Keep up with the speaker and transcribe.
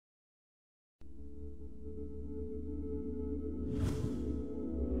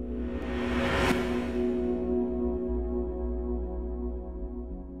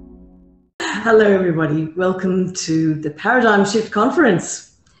Hello, everybody. Welcome to the Paradigm Shift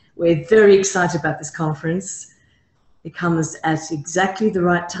Conference. We're very excited about this conference. It comes at exactly the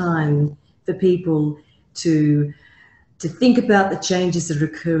right time for people to think about the changes that are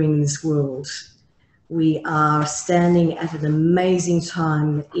occurring in this world. We are standing at an amazing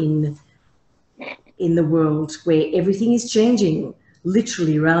time in the world where everything is changing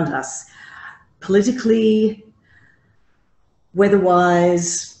literally around us, politically,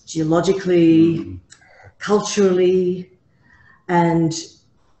 weather-wise, geologically, culturally, and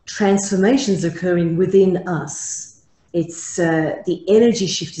transformations occurring within us. It's the energy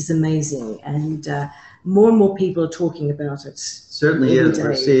shift is amazing, and more and more people are talking about it. Certainly is.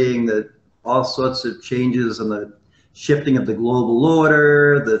 We're seeing that all sorts of changes in the shifting of the global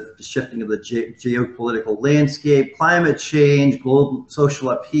order, the shifting of the geopolitical landscape, climate change, global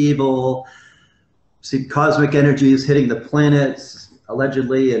social upheaval. See cosmic energies hitting the planets,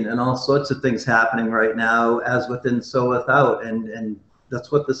 allegedly, and all sorts of things happening right now, as within, so without, and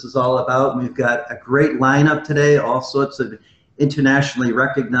that's what this is all about. And we've got a great lineup today, all sorts of internationally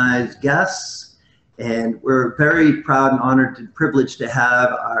recognized guests, and we're very proud and honored and privileged to have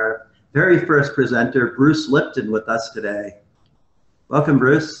our very first presenter, Bruce Lipton, with us today. Welcome,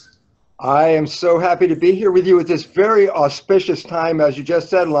 Bruce. I am so happy to be here with you at this very auspicious time. As you just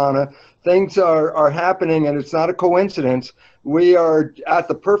said, Lana, things are happening, and it's not a coincidence. We are at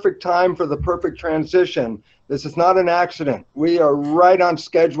the perfect time for the perfect transition. This is not an accident. We are right on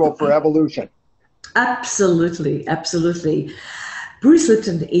schedule for evolution. Absolutely, absolutely. Bruce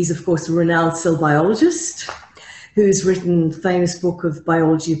Lipton is, of course, a renowned cell biologist who's written a famous book of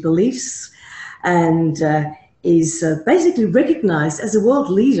Biology of Beliefs, and is basically recognized as a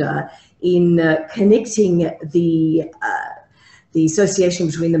world leader in connecting the association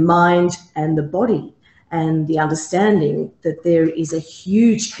between the mind and the body, and the understanding that there is a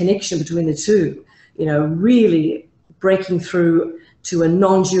huge connection between the two, you know, really breaking through to a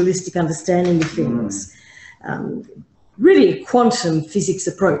non-dualistic understanding of things, really a quantum physics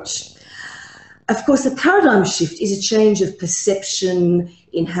approach. Of course, the paradigm shift is a change of perception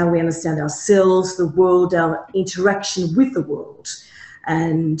in how we understand ourselves, the world, our interaction with the world.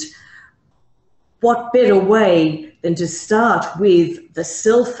 And what better way than to start with the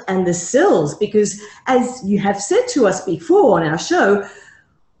self and the cells? Because as you have said to us before on our show,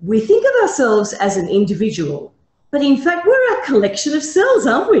 we think of ourselves as an individual, but in fact, we're a collection of cells,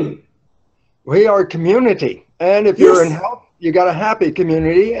 aren't we? We are a community. And if you're in health, you got a happy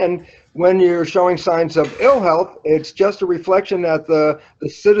community. And when you're showing signs of ill health, it's just a reflection that the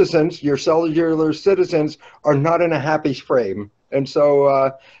citizens, your cellular citizens, are not in a happy frame. And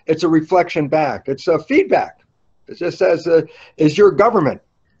so it's a reflection back. It's a feedback. It just says, is your government,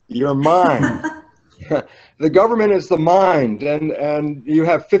 your mind. The government is the mind, and you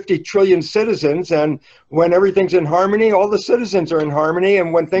have 50 trillion citizens, and when everything's in harmony, all the citizens are in harmony,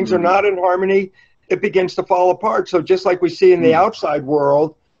 and when things are not in harmony, it begins to fall apart. So just like we see in the outside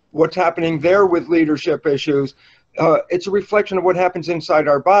world, what's happening there with leadership issues, it's a reflection of what happens inside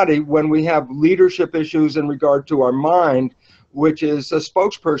our body when we have leadership issues in regard to our mind, which is a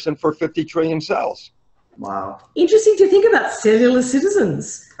spokesperson for 50 trillion cells. Wow. Interesting to think about cellular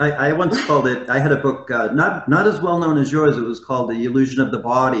citizens. I once called it, I had a book, not as well known as yours, it was called The Illusion of the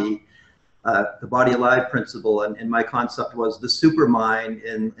Body Alive Principle, and my concept was the super mind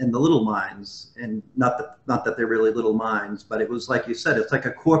in the little minds, and not that they're really little minds, but it was like you said, it's like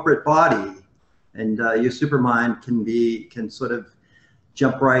a corporate body, and your super mind can sort of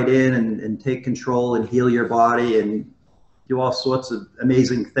jump right in and take control and heal your body and do all sorts of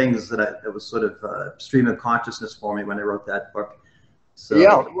amazing things that was sort of a stream of consciousness for me when I wrote that book. So,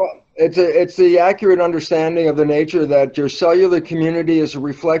 yeah, well, it's the accurate understanding of the nature that your cellular community is a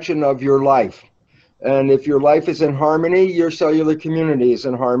reflection of your life. And if your life is in harmony, your cellular community is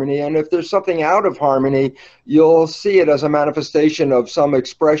in harmony. And if there's something out of harmony, you'll see it as a manifestation of some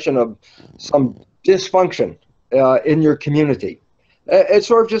expression of some dysfunction in your community. It's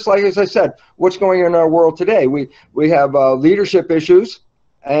sort of just like, as I said, what's going on in our world today. We have leadership issues,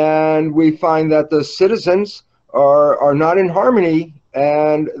 and we find that the citizens are not in harmony,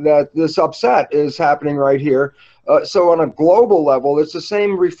 and that this upset is happening right here. So on a global level, it's the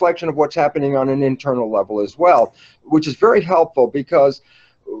same reflection of what's happening on an internal level as well, which is very helpful, because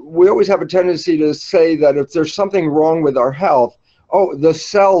we always have a tendency to say that if there's something wrong with our health, oh, the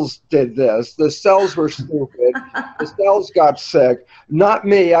cells did this, the cells were stupid, the cells got sick, not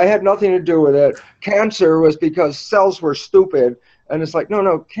me, I had nothing to do with it. Cancer was because cells were stupid. And it's like,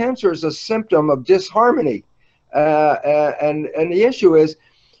 no, cancer is a symptom of disharmony. And the issue is,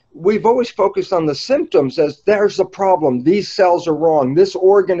 we've always focused on the symptoms as there's the problem. These cells are wrong. This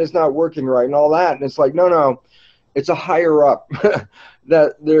organ is not working right and all that. And it's like, no, it's a higher up.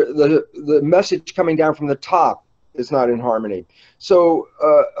 That the message coming down from the top is not in harmony. So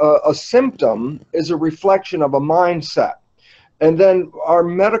a symptom is a reflection of a mindset. And then our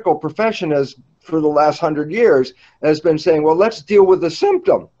medical profession has, for the last 100 years, has been saying, well, let's deal with the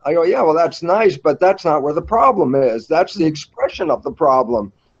symptom. I go, yeah, well, that's nice, but that's not where the problem is. That's the expression of the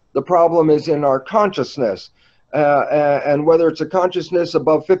problem. The problem is in our consciousness. And whether it's a consciousness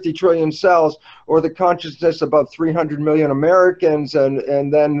above 50 trillion cells or the consciousness above 300 million Americans,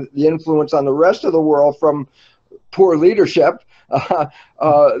 and then the influence on the rest of the world from poor leadership,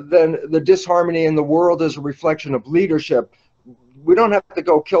 then the disharmony in the world is a reflection of leadership. We don't have to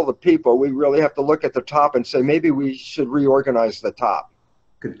go kill the people. We really have to look at the top and say, maybe we should reorganize the top.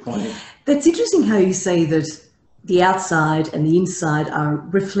 Good point. That's interesting how you say that the outside and the inside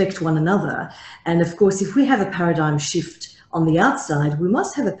reflect one another. And of course, if we have a paradigm shift on the outside, we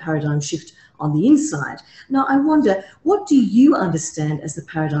must have a paradigm shift on the inside. Now, I wonder, what do you understand as the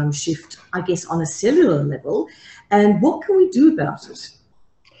paradigm shift, I guess, on a cellular level, and what can we do about it?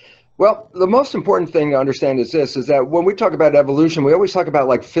 Well, the most important thing to understand is this, is that when we talk about evolution, we always talk about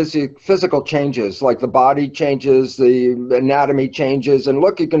like physical changes, like the body changes, the anatomy changes, and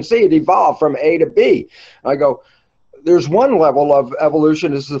look, you can see it evolved from A to B. I go, there's one level of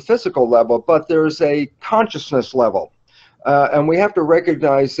evolution is the physical level, but there's a consciousness level. And we have to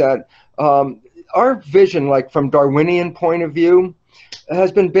recognize that our vision, like from Darwinian point of view,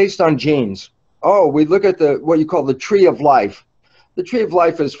 has been based on genes. Oh, we look at what you call the tree of life. The tree of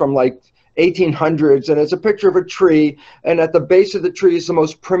life is from like 1800s, and it's a picture of a tree, and at the base of the tree is the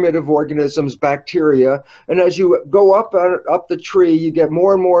most primitive organisms, bacteria, and as you go up the tree, you get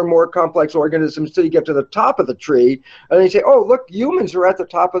more and more and more complex organisms till you get to the top of the tree, and then you say, oh, look, humans are at the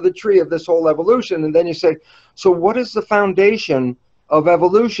top of the tree of this whole evolution. And then you say, so what is the foundation of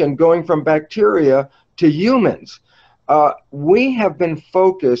evolution going from bacteria to humans? We have been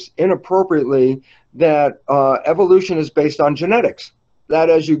focused inappropriately that evolution is based on genetics. That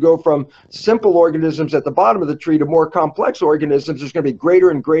as you go from simple organisms at the bottom of the tree to more complex organisms, there's going to be greater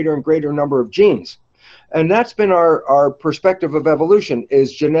and greater and greater number of genes. And that's been our perspective of evolution,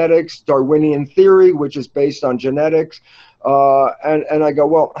 is genetics, Darwinian theory, which is based on genetics. And I go,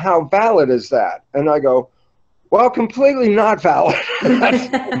 well, how valid is that? And I go, well, completely not valid.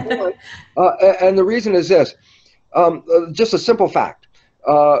 And the reason is this, just a simple fact.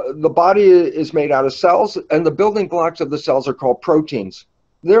 The body is made out of cells, and the building blocks of the cells are called proteins.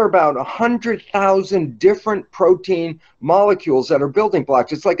 There are about 100,000 different protein molecules that are building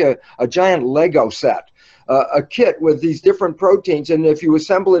blocks. It's like a giant Lego set, a kit with these different proteins. And if you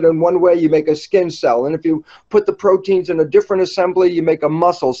assemble it in one way, you make a skin cell. And if you put the proteins in a different assembly, you make a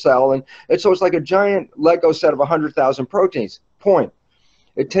muscle cell. And so it's like a giant Lego set of 100,000 proteins. Point.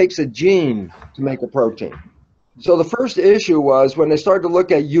 It takes a gene to make a protein. So the first issue was when they started to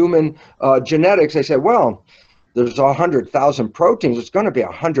look at human genetics, they said, well, there's 100,000 proteins. It's going to be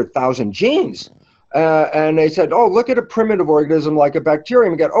 100,000 genes. And they said, oh, look at a primitive organism like a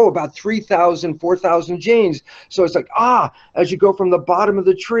bacterium. We got, oh, about 3,000, 4,000 genes. So it's like, as you go from the bottom of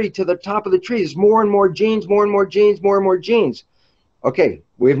the tree to the top of the tree, there's more and more genes, more and more genes, more and more genes. Okay,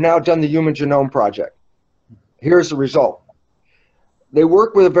 we've now done the Human Genome Project. Here's the result. They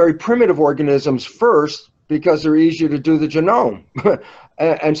work with very primitive organisms first, because they're easier to do the genome.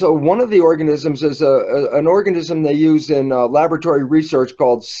 And so one of the organisms is an organism they use in laboratory research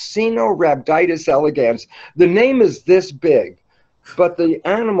called Caenorhabditis elegans. The name is this big, but the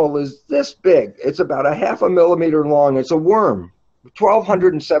animal is this big. It's about 0.5 millimeter long. It's a worm,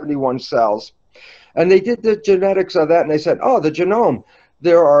 1,271 cells. And they did the genetics of that, and they said, oh, the genome,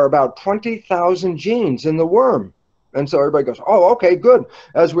 there are about 20,000 genes in the worm. And so everybody goes, oh, okay, good.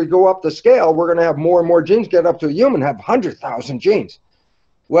 As we go up the scale, we're going to have more and more genes, get up to a human, have 100,000 genes.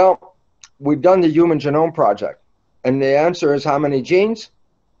 Well, we've done the Human Genome Project. And the answer is how many genes?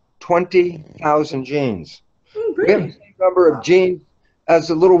 20,000 genes. We have the same number of genes as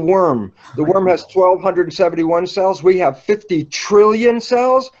a little worm. The worm has 1,271 cells. We have 50 trillion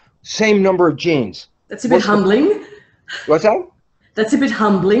cells, same number of genes. That's a bit humbling. What's that? That's a bit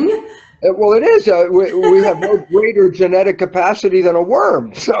humbling. Well, it is. We have no greater genetic capacity than a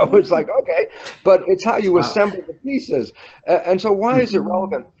worm. So it's like, okay, but it's how you assemble the pieces. And so why is it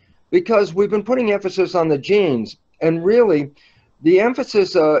relevant? Because we've been putting emphasis on the genes. And really, the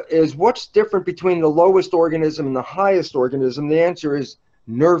emphasis is what's different between the lowest organism and the highest organism. The answer is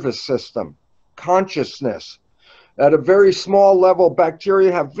nervous system, consciousness. At a very small level,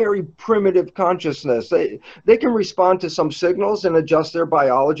 bacteria have very primitive consciousness. They can respond to some signals and adjust their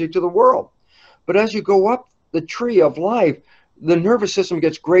biology to the world. But as you go up the tree of life, the nervous system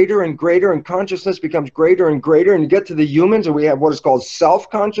gets greater and greater, and consciousness becomes greater and greater, and you get to the humans, and we have what is called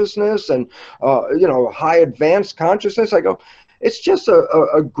self-consciousness and high advanced consciousness. I go, it's just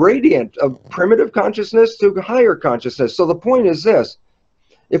a gradient of primitive consciousness to higher consciousness. So the point is this: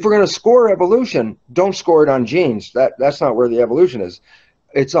 if we're going to score evolution, don't score it on genes. That's not where the evolution is.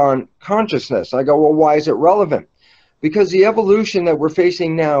 It's on consciousness. I go, well, why is it relevant? Because the evolution that we're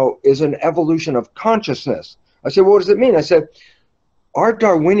facing now is an evolution of consciousness. I said, well, what does it mean? I said, our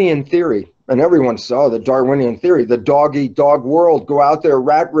Darwinian theory, and everyone saw the Darwinian theory, the dog-eat-dog world, go out there,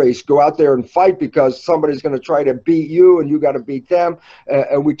 rat race, go out there and fight because somebody's going to try to beat you and you got to beat them.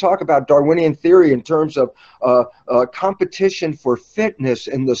 And we talk about Darwinian theory in terms of competition for fitness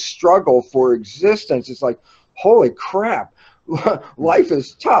and the struggle for existence. It's like, holy crap, life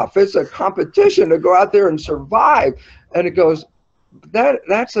is tough. It's a competition to go out there and survive. And it goes,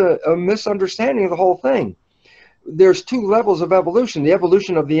 that's a misunderstanding of the whole thing. There's two levels of evolution: the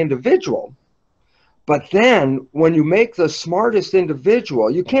evolution of the individual. But then when you make the smartest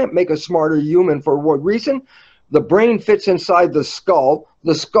individual, you can't make a smarter human. For what reason? The brain fits inside the skull.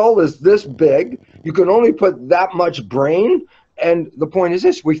 The skull is this big. You can only put that much brain. And the point is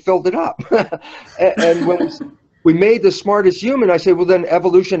this: we filled it up. And when we made the smartest human, I say, well, then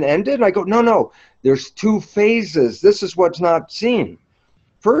evolution ended? And I go, no. There's two phases. This is what's not seen.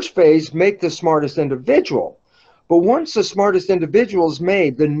 First phase, make the smartest individual. But once the smartest individual is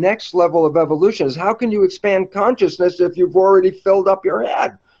made, the next level of evolution is, how can you expand consciousness if you've already filled up your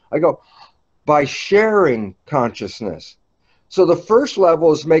head? I go, by sharing consciousness. So the first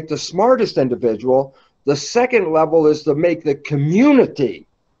level is make the smartest individual. The second level is to make the community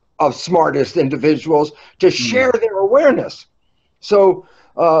of smartest individuals to share their awareness. So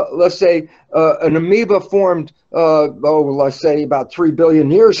let's say an amoeba formed, let's say about 3 billion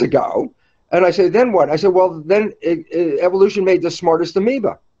years ago. And I say, then what? I said, well, then evolution made the smartest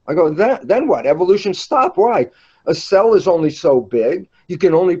amoeba. I go, then what? Evolution stopped. Why? A cell is only so big. You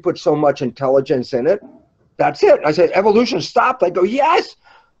can only put so much intelligence in it. That's it. I said, evolution stopped. I go, yes.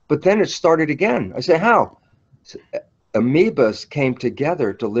 But then it started again. I say, how? Amoebas came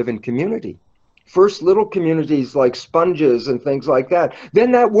together to live in community. First little communities like sponges and things like that.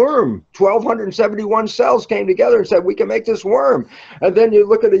 Then that worm, 1,271 cells came together and said, we can make this worm. And then you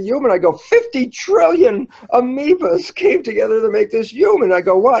look at a human, I go, 50 trillion amoebas came together to make this human. I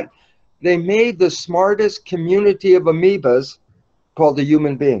go, what? They made the smartest community of amoebas called the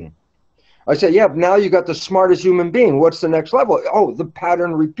human being. I say, yeah, now you got the smartest human being. What's the next level? Oh, the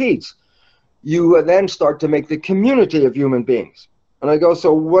pattern repeats. You then start to make the community of human beings. And I go,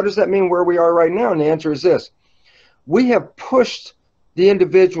 so what does that mean where we are right now? And the answer is this: we have pushed the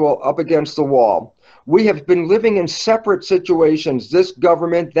individual up against the wall. We have been living in separate situations, this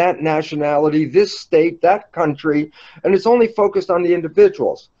government, that nationality, this state, that country, and it's only focused on the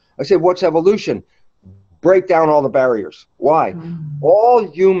individuals. I say, what's evolution? Break down all the barriers. Why?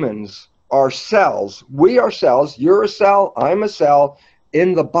 All humans are cells. We are cells. You're a cell. I'm a cell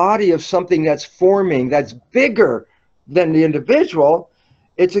in the body of something that's forming, that's bigger than the individual.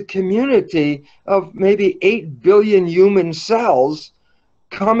 It's a community of maybe 8 billion human cells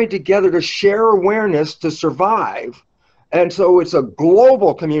coming together to share awareness to survive. And so it's a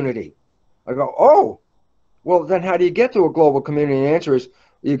global community. I go, oh, well, then how do you get to a global community? And the answer is,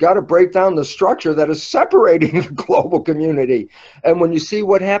 you got to break down the structure that is separating the global community. And when you see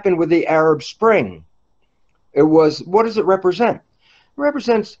what happened with the Arab Spring, it was, what does it represent? It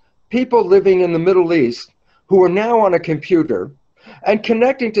represents people living in the Middle East who are now on a computer and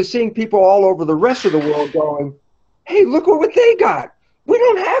connecting to seeing people all over the rest of the world going, hey, look what they got. We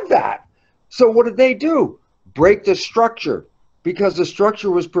don't have that. So what did they do? Break the structure, because the structure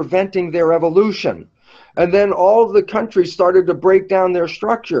was preventing their evolution. And then all of the countries started to break down their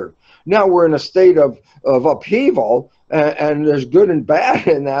structure. Now we're in a state of upheaval, and there's good and bad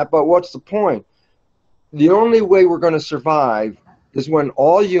in that, but what's the point? The only way we're going to survive is when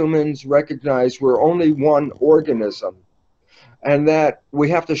all humans recognize we're only one organism, and that we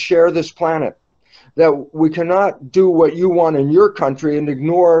have to share this planet, that we cannot do what you want in your country and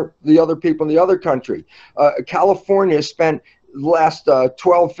ignore the other people in the other country. California spent the last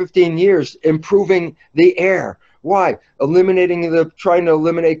 12, 15 years improving the air. Why? Trying to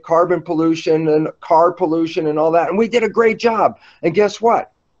eliminate carbon pollution and car pollution and all that. And we did a great job. And guess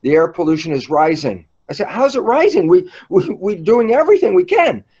what? The air pollution is rising. I said, how's it rising? We're doing everything we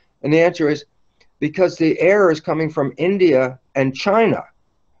can. And the answer is, because the air is coming from India and China.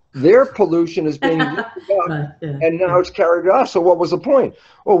 Their pollution is being lifted up, Right, yeah, and now it's carried to us. So what was the point?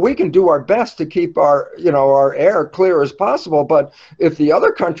 Well, we can do our best to keep our, our air clear as possible, but if the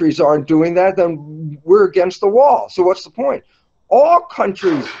other countries aren't doing that, then we're against the wall. So what's the point? All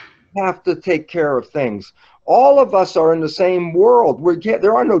countries have to take care of things. All of us are in the same world.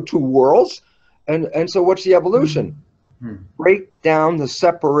 There are no two worlds. And so what's the evolution? Break down the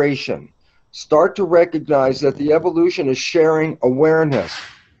separation. Start to recognize that the evolution is sharing awareness.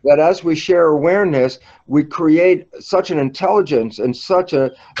 That as we share awareness, we create such an intelligence and such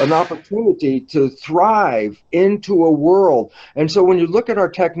an opportunity to thrive into a world. And so when you look at our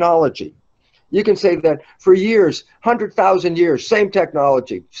technology, you can say that for years, 100,000 years, same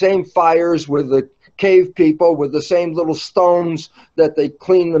technology, same fires with the cave people with the same little stones that they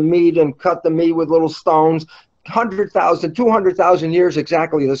clean the meat and cut the meat with little stones. 100,000, 200,000 years,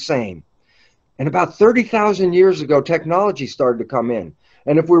 exactly the same. And about 30,000 years ago, technology started to come in.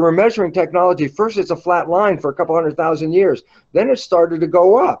 And if we were measuring technology, first it's a flat line for a couple 100,000 years. Then it started to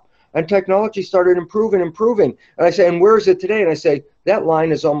go up. And technology started improving. And I say, and where is it today? And I say, that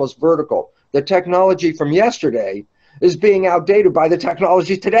line is almost vertical. The technology from yesterday is being outdated by the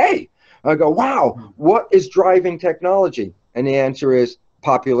technology today. I go, wow, what is driving technology? And the answer is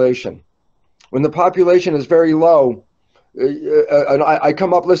population. When the population is very low, and I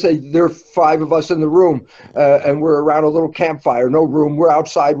come up, let's say there are 5 of us in the room, and we're around a little campfire, no room, we're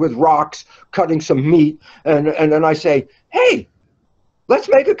outside with rocks, cutting some meat, and then I say, hey, let's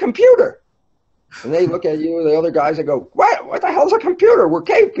make a computer. And they look at you, the other guys, and go, what the hell's a computer? We're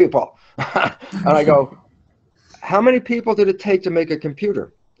cave people. And I go, how many people did it take to make a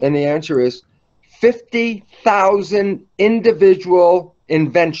computer? And the answer is 50,000 individual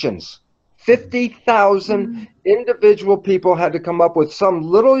inventions. 50,000 individual people had to come up with some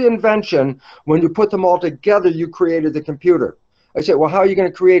little invention. When you put them all together, you created the computer. I say, well, how are you going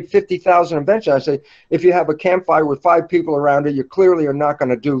to create 50,000 inventions? I say, if you have a campfire with 5 people around it, you clearly are not going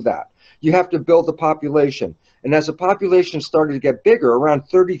to do that. You have to build the population. And as the population started to get bigger, around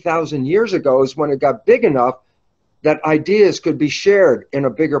 30,000 years ago is when it got big enough that ideas could be shared in a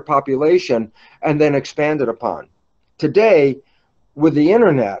bigger population and then expanded upon. Today, with the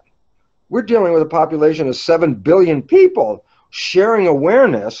internet, we're dealing with a population of 7 billion people sharing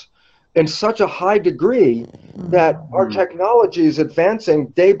awareness in such a high degree that our technology is advancing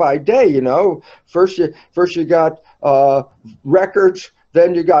day by day. First you got records,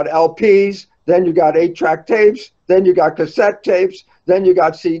 then you got LPs, then you got 8-track tapes, then you got cassette tapes, then you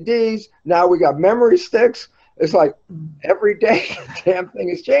got CDs, now we got memory sticks. It's like every day the damn thing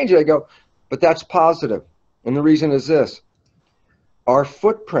is changing. I go, but that's positive. And the reason is this: our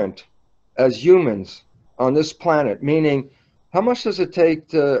footprint as humans on this planet, meaning how much does it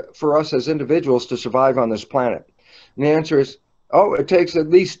take for us as individuals to survive on this planet? And the answer is, it takes at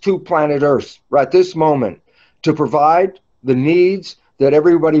least 2 planet Earths right this moment to provide the needs that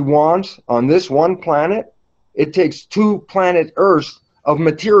everybody wants on this one planet. It takes 2 planet Earths of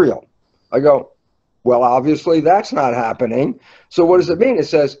material. I go, well, obviously that's not happening. So what does it mean? It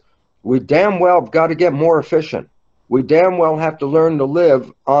says we damn well got to get more efficient. We damn well have to learn to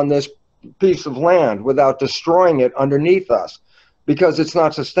live on this piece of land without destroying it underneath us, because it's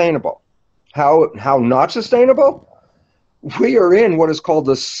not sustainable. How not sustainable? We are in what is called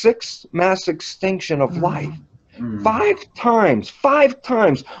the 6th mass extinction of life. 5 times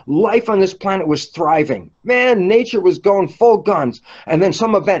life on this planet was thriving. Man, nature was going full guns, and then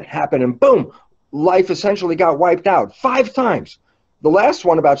some event happened and boom, life essentially got wiped out 5 times. The last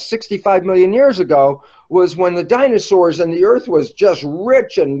one, about 65 million years ago, was when the dinosaurs and the earth was just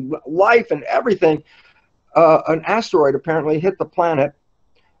rich in life and everything. An asteroid apparently hit the planet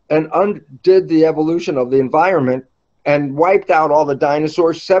and undid the evolution of the environment and wiped out all the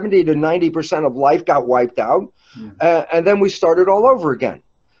dinosaurs. 70 to 90% of life got wiped out. And then we started all over again.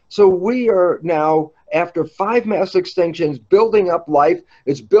 So we are now, after 5 mass extinctions, building up life.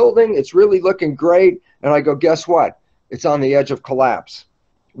 It's building, it's really looking great. And I go, guess what? It's on the edge of collapse.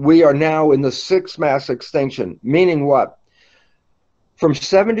 We are now in the 6th mass extinction, meaning what? From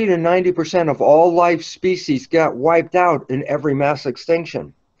 70 to 90% of all life species got wiped out in every mass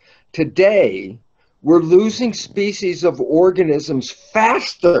extinction. Today, we're losing species of organisms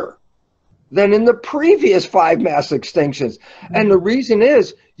faster than in the previous 5 mass extinctions. And the reason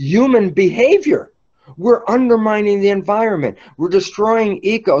is human behavior. We're undermining the environment. We're destroying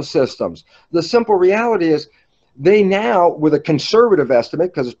ecosystems. The simple reality is they now, with a conservative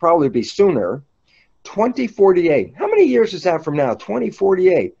estimate, because it's probably be sooner, 2048. How many years is that from now?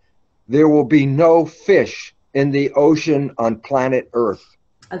 2048. There will be no fish in the ocean on planet Earth.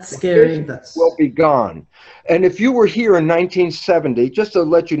 That's scary. Will be gone. And if you were here in 1970, just to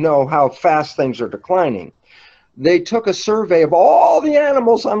let you know how fast things are declining, they took a survey of all the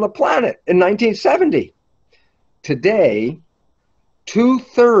animals on the planet in 1970. Today,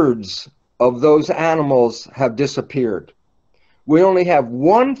 2/3 of those animals have disappeared. We only have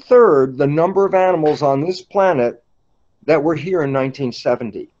 1/3 the number of animals on this planet that were here in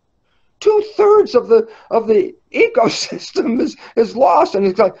 1970. 2/3 of the ecosystem is lost, and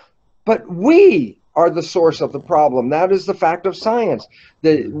it's like, but we are the source of the problem. That is the fact of science,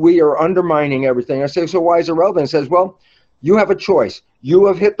 that we are undermining everything. I say, so why is it relevant? It says, well, you have a choice. You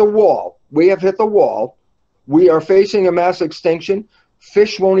have hit the wall. We have hit the wall. We are facing a mass extinction.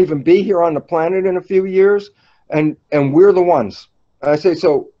 Fish won't even be here on the planet in a few years, and we're the ones. I say,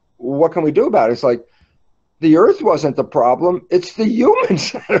 so what can we do about it? It's like, the Earth wasn't the problem. It's the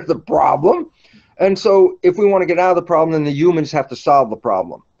humans that are the problem. And so if we want to get out of the problem, then the humans have to solve the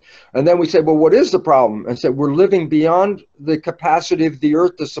problem. And then we say, well, what is the problem? And say, we're living beyond the capacity of the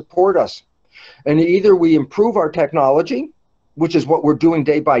Earth to support us. And either we improve our technology, which is what we're doing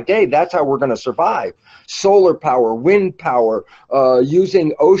day by day. That's how we're going to survive. Solar power, wind power,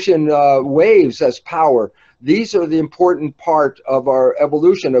 using ocean waves as power. These are the important part of our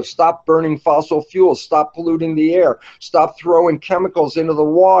evolution, of stop burning fossil fuels, stop polluting the air, stop throwing chemicals into the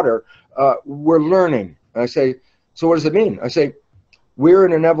water. We're learning. I say, so what does it mean? I say, we're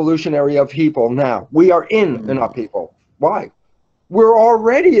in an evolutionary upheaval now. We are in an upheaval. Why? We're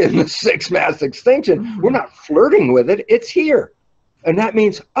already in the sixth mass extinction. We're not flirting with it. It's here. And that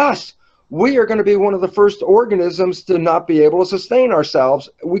means us. We are going to be one of the first organisms to not be able to sustain ourselves.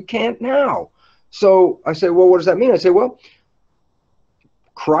 We can't now. So I say, well, what does that mean? I say, well,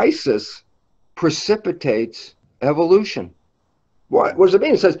 crisis precipitates evolution. What does it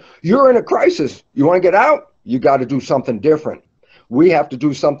mean? It says, you're in a crisis. You want to get out? You got to do something different. We have to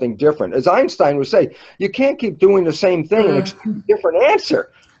do something different. As Einstein would say, you can't keep doing the same thing and expect a different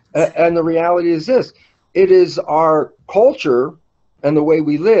answer. And the reality is this. It is our culture and the way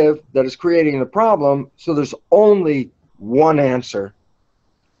we live that is creating the problem. So there's only one answer.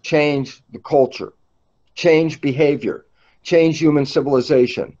 Change the culture. Change behavior. Change human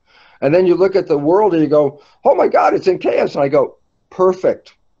civilization. And then you look at the world and you go, oh my God, it's in chaos. And I go,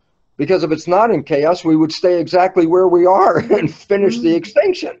 perfect. Because if it's not in chaos, we would stay exactly where we are and finish the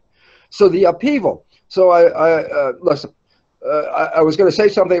extinction. So the upheaval. So listen, I was going to say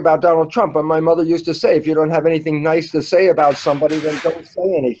something about Donald Trump, but my mother used to say, if you don't have anything nice to say about somebody, then don't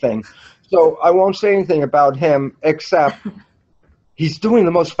say anything. So I won't say anything about him, except he's doing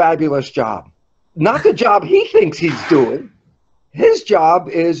the most fabulous job. Not the job he thinks he's doing. His job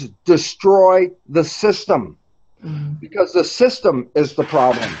is destroy the system. Because the system is the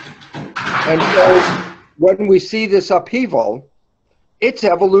problem. And so when we see this upheaval, it's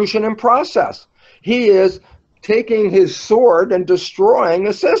evolution in process. He is taking his sword and destroying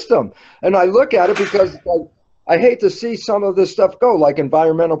a system. And I look at it because I hate to see some of this stuff go, like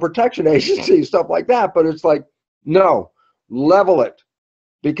Environmental Protection Agency, stuff like that. But it's like, no, level it.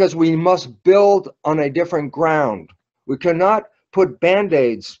 Because we must build on a different ground. We cannot put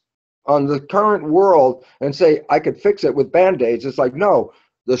Band-Aids on the current world and say, I could fix it with Band-Aids. It's like, no,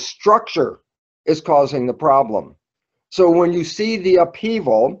 the structure is causing the problem. So when you see the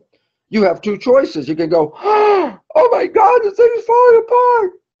upheaval, you have two choices. You can go, oh my God, this thing is falling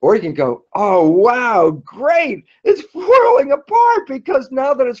apart. Or you can go, oh, wow, great. It's falling apart, because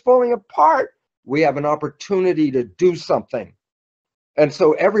now that it's falling apart, we have an opportunity to do something. And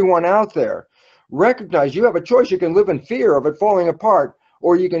so everyone out there, recognize you have a choice. You can live in fear of it falling apart,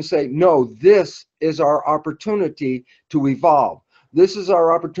 or you can say, no, this is our opportunity to evolve. This is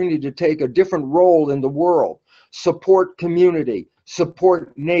our opportunity to take a different role in the world, support community,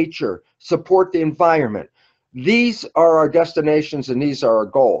 support nature, support the environment. These are our destinations and these are our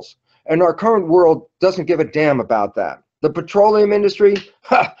goals. And our current world doesn't give a damn about that. The petroleum industry,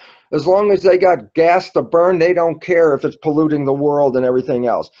 as long as they got gas to burn, they don't care if it's polluting the world and everything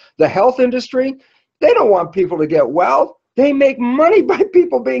else. The health industry, they don't want people to get well. They make money by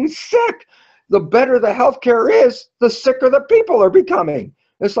people being sick. The better the healthcare is, the sicker the people are becoming.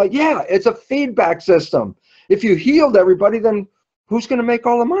 It's like, yeah, it's a feedback system. If you healed everybody, then who's going to make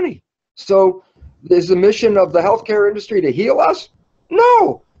all the money? So is the mission of the healthcare industry to heal us?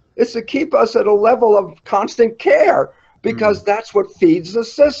 No, it's to keep us at a level of constant care, because that's what feeds the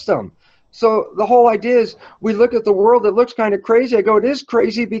system. So the whole idea is, we look at the world, it looks kind of crazy. I go, it is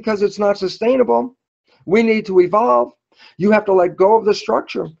crazy because it's not sustainable. We need to evolve. You have to let go of the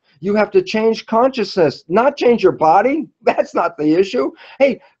structure. You have to change consciousness, not change your body. That's not the issue.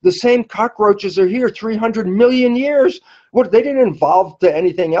 Hey, the same cockroaches are here 300 million years. What, they didn't evolve to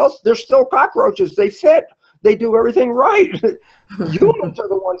anything else. They're still cockroaches. They fit. They do everything right. Humans are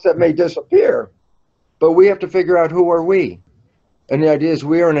the ones that may disappear. But we have to figure out who are we. And the idea is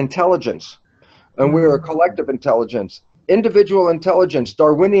we are an intelligence. And we are a collective intelligence. Individual intelligence,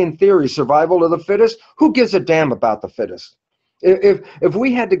 Darwinian theory, survival of the fittest. Who gives a damn about the fittest? If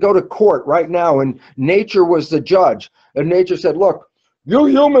we had to go to court right now and nature was the judge, and nature said, look, you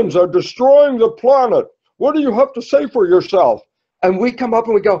humans are destroying the planet. What do you have to say for yourself? And we come up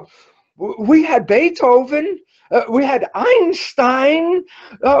and we go, we had Beethoven, we had Einstein,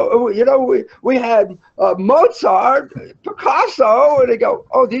 you know, we had Mozart, Picasso, and they go,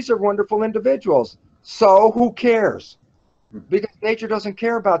 oh, these are wonderful individuals. So who cares? Because nature doesn't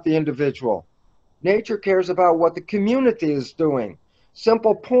care about the individual. Nature cares about what the community is doing.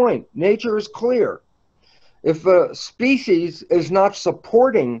 Simple point. Nature is clear. If a species is not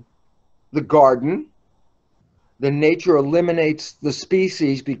supporting the garden, then nature eliminates the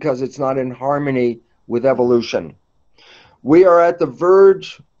species because it's not in harmony with evolution. We are at the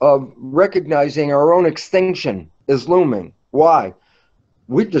verge of recognizing our own extinction is looming. Why?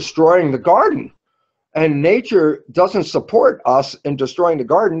 We're destroying the garden. And nature doesn't support us in destroying the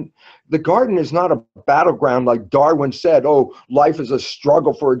garden. The garden is not a battleground like Darwin said, oh, life is a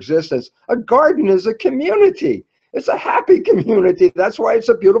struggle for existence. A garden is a community. It's a happy community. That's why it's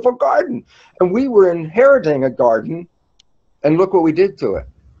a beautiful garden. And we were inheriting a garden, and look what we did to it.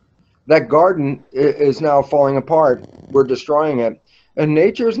 That garden is now falling apart. We're destroying it. And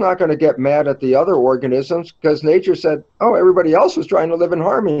nature is not going to get mad at the other organisms because nature said, oh, everybody else was trying to live in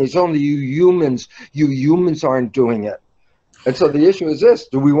harmony. It's only you humans aren't doing it. And so the issue is this,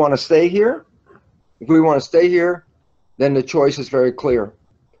 do we want to stay here? If we want to stay here, then the choice is very clear.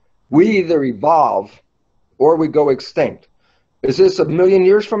 We either evolve or we go extinct. Is this a million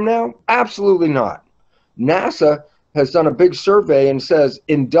years from now? Absolutely not. NASA has done a big survey and says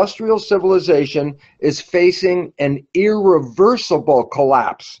industrial civilization is facing an irreversible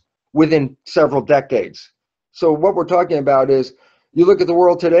collapse within several decades. So what we're talking about is, you look at the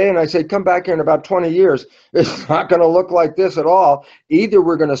world today and I say, come back here in about 20 years. It's not going to look like this at all. Either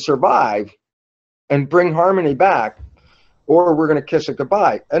we're going to survive and bring harmony back, or we're going to kiss it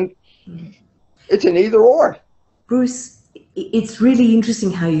goodbye. And it's an either or. Bruce, it's really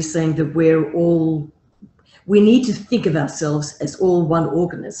interesting how you're saying that we need to think of ourselves as all one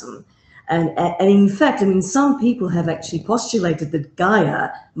organism. And in fact, I mean, some people have actually postulated that Gaia,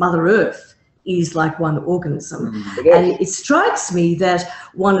 Mother Earth, is like one organism. And it strikes me that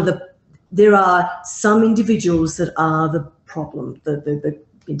there are some individuals that are the problem, the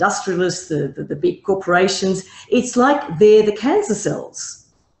industrialists, the big corporations. It's like they're the cancer cells.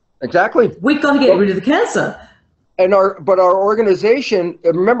 Exactly. We've got to get rid of the cancer. And but our organization,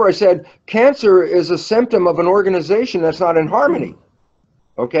 remember I said cancer is a symptom of an organization that's not in harmony.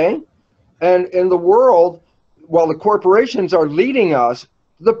 Okay? And in the world, while the corporations are leading us,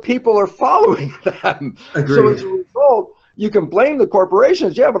 the people are following them. Agreed. So as a result, you can blame the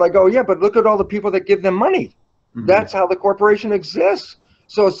corporations. Yeah, but I go, yeah, but look at all the people that give them money. That's how the corporation exists.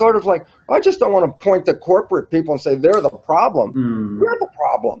 So it's sort of like, I just don't want to point to corporate people and say they're the problem. We're the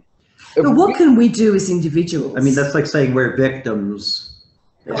problem. But what can we do as individuals? I mean, that's like saying we're victims.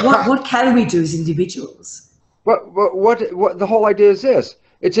 What can we do as individuals? What the whole idea is this.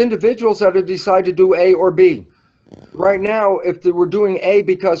 It's individuals that have decided to do A or B. Right now, if we're doing A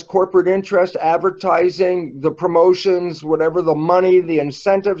because corporate interest, advertising, the promotions, whatever, the money, the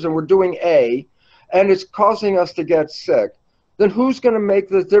incentives, and we're doing A, and it's causing us to get sick, then who's going to make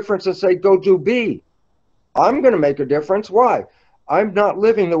the difference and say, go do B? I'm going to make a difference. Why? I'm not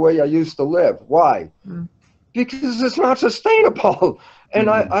living the way I used to live. Why? Because it's not sustainable. And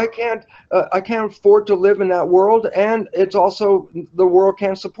I can't afford to live in that world, and it's also, the world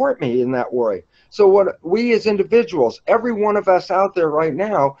can't support me in that way. So what we as individuals, every one of us out there right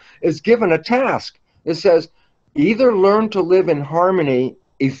now, is given a task. It says, either learn to live in harmony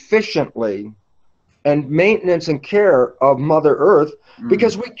efficiently and maintenance and care of Mother Earth,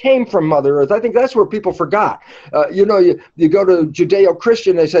 because we came from Mother Earth. I think that's where people forgot. You know, you go to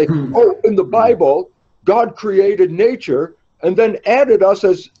Judeo-Christian, they say, oh, in the Bible, God created nature and then added us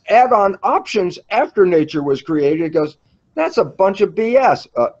as add-on options after nature was created. It goes, that's a bunch of BS.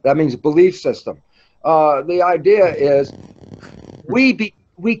 That means belief system. The idea is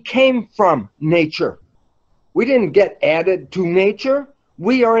we came from nature. We didn't get added to nature.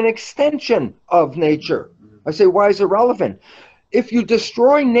 We are an extension of nature. I say, why is it relevant? If you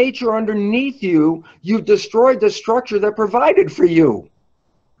destroy nature underneath you, you've destroyed the structure that provided for you.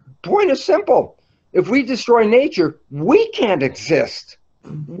 point is simple. If we destroy nature, we can't exist.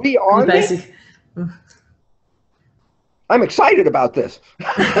 We are nature. I'm excited about this.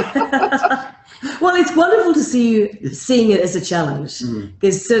 Well, it's wonderful to see you seeing it as a challenge.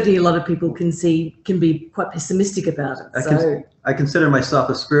 There's certainly a lot of people can be quite pessimistic about it. I consider myself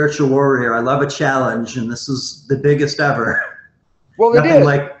a spiritual warrior. I love a challenge, and this is the biggest ever. Well,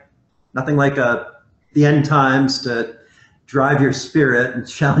 nothing like the end times to drive your spirit and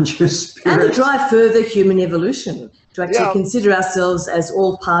challenge your spirit. And to drive further human evolution, to actually consider ourselves as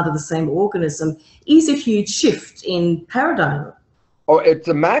all part of the same organism is a huge shift in paradigm. Oh, it's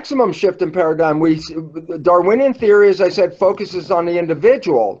a maximum shift in paradigm. The Darwinian theory, as I said, focuses on the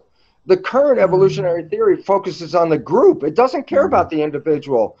individual. The current evolutionary theory focuses on the group. It doesn't care about the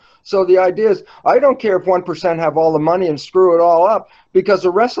individual. So the idea is, I don't care if 1% have all the money and screw it all up, because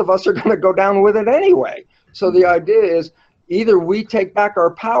the rest of us are going to go down with it anyway. So the idea is, either we take back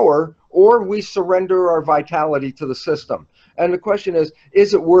our power or we surrender our vitality to the system. And the question is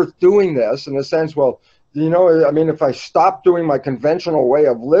it worth doing this? In a sense, well, you know, I mean, if I stop doing my conventional way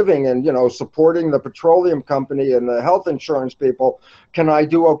of living and, you know, supporting the petroleum company and the health insurance people, can I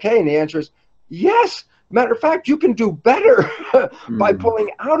do okay? And the answer is yes. Matter of fact, you can do better by pulling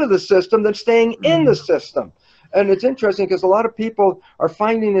out of the system than staying in the system. And it's interesting because a lot of people are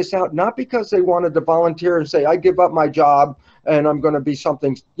finding this out, not because they wanted to volunteer and say, I give up my job and I'm going to be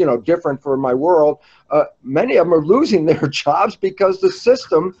something, you know, different for my world. Many of them are losing their jobs because the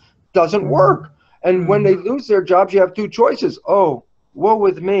system doesn't work. And when they lose their jobs, you have two choices. Oh, woe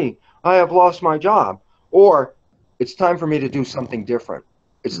with me, I have lost my job. Or it's time for me to do something different.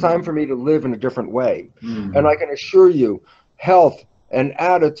 It's time for me to live in a different way. And I can assure you, health and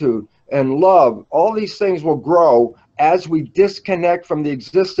attitude and love, all these things will grow as we disconnect from the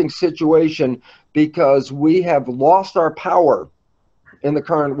existing situation, because we have lost our power in the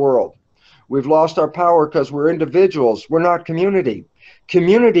current world. We've lost our power because we're individuals. We're not community.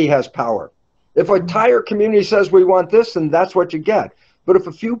 Community has power. If an entire community says we want this, then that's what you get. But if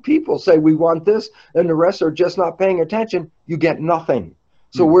a few people say we want this and the rest are just not paying attention, you get nothing.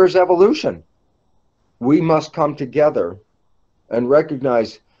 So where's evolution? We must come together and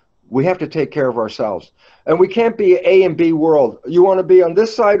recognize we have to take care of ourselves. And we can't be A and B world. You want to be on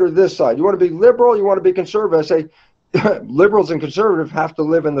this side or this side? You want to be liberal? You want to be conservative? I say liberals and conservatives have to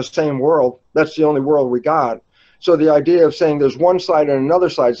live in the same world. That's the only world we got. So the idea of saying there's one side and another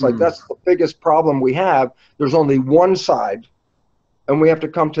side, it's like that's the biggest problem we have. There's only one side, and we have to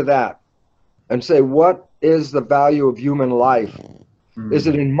come to that and say, what is the value of human life? Is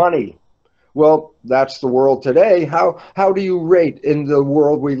it in money? Well, that's the world today. How do you rate in the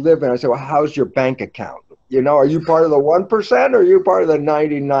world we live in? I say, well, how's your bank account? You know, are you part of the 1% or are you part of the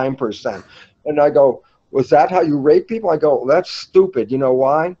 99%? And I go, was that how you rate people? I go, well, that's stupid. You know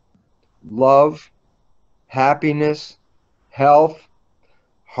why? Love, happiness, health,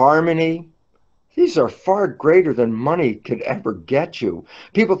 harmony. These are far greater than money could ever get you.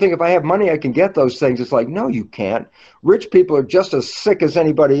 People think if I have money, I can get those things. It's like, no, you can't. Rich people are just as sick as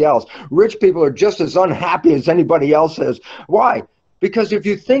anybody else. Rich people are just as unhappy as anybody else is. Why? Because if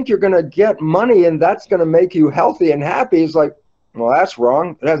you think you're going to get money and that's going to make you healthy and happy, it's like, well, that's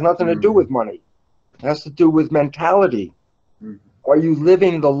wrong. It has nothing to do with money. It has to do with mentality. Are you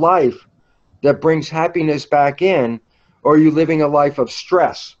living the life that brings happiness back in, or are you living a life of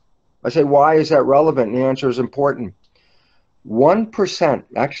stress? I say, why is that relevant? And the answer is important. 1%,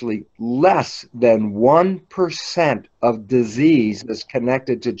 actually less than 1% of disease is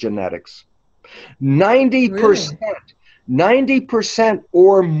connected to genetics. 90%, 90%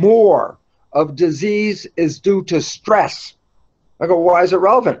 or more of disease is due to stress. I go, why is it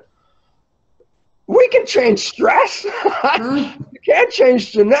relevant? We can change stress. You can't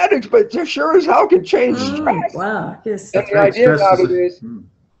change genetics, but you sure as hell can change stress. Wow, yes. And the idea about it is,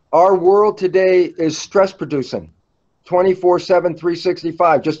 our world today is stress producing, 24/7,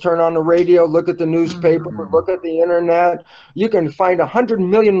 365. Just turn on the radio, look at the newspaper, look at the internet. You can find 100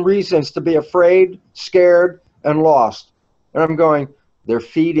 million reasons to be afraid, scared, and lost. And I'm going, they're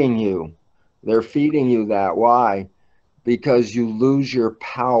feeding you. They're feeding you that. Why? Because you lose your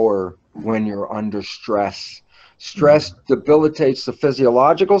power when you're under stress. Stress debilitates the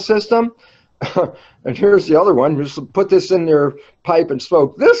physiological system. And here's the other one. Just put this in your pipe and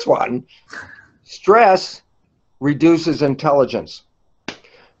smoke this one. Stress reduces intelligence.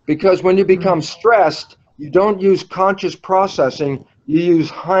 Because when you become stressed, you don't use conscious processing. You use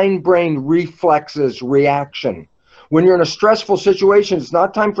hindbrain reflexes, reaction. When you're in a stressful situation, it's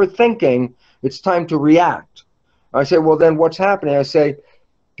not time for thinking. It's time to react. I say, well, then what's happening? I say,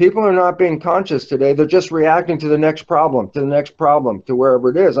 People are not being conscious today. They're just reacting to the next problem, to the next problem, to wherever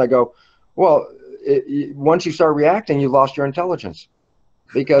it is. I go, well, once you start reacting, you lost your intelligence,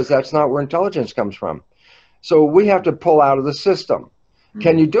 because that's not where intelligence comes from. So we have to pull out of the system.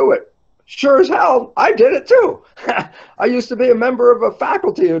 Can you do it? Sure as hell. I did it too. I used to be a member of a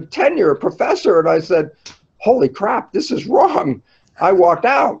faculty, a tenure, a professor, and I said, holy crap, this is wrong. I walked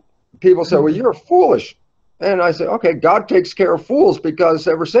out. People said, well, you're foolish. And I said, okay, God takes care of fools, because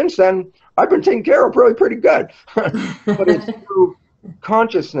ever since then, I've been taken care of really pretty good. But it's through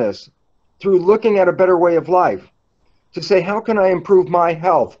consciousness, through looking at a better way of life, to say, how can I improve my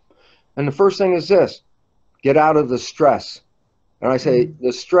health? And the first thing is this: get out of the stress. And I say,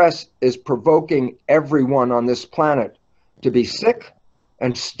 the stress is provoking everyone on this planet to be sick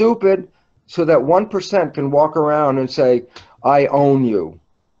and stupid, so that 1% can walk around and say, I own you.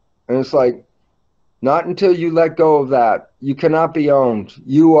 And it's like, not until you let go of that. You cannot be owned.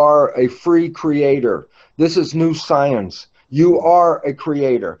 You are a free creator. This is new science. You are a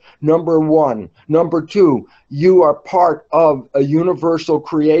creator, number one. Number two, you are part of a universal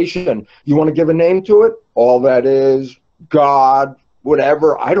creation. You want to give a name to it? All that is, God,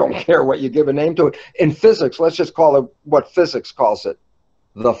 whatever. I don't care what you give a name to it. In physics, let's just call it what physics calls it: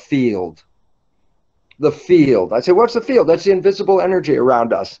 the field. The field. I say, what's the field? That's the invisible energy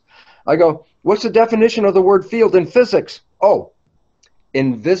around us. I go, what's the definition of the word field in physics? Oh,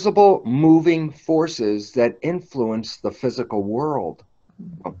 invisible moving forces that influence the physical world.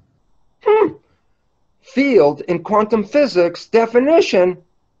 Field in quantum physics definition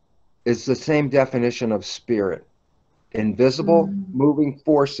is the same definition of spirit. Invisible moving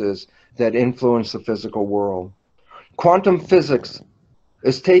forces that influence the physical world. Quantum physics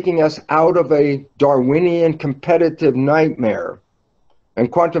is taking us out of a Darwinian competitive nightmare.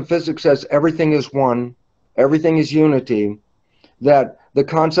 And quantum physics says everything is one, everything is unity, that the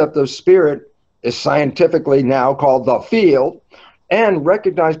concept of spirit is scientifically now called the field, and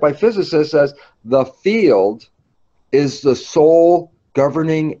recognized by physicists as the field is the sole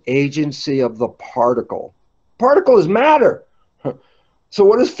governing agency of the particle. Particle is matter. So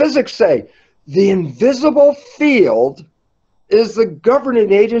what does physics say? The invisible field is the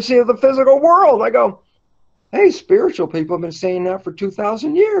governing agency of the physical world. I go, hey, spiritual people have been saying that for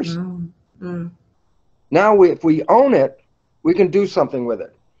 2,000 years. Now, if we own it, we can do something with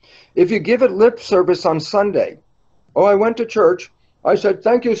it. If you give it lip service on Sunday, oh, I went to church, I said,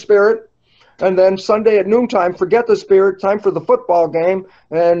 thank you, Spirit. And then Sunday at noontime, forget the Spirit, time for the football game,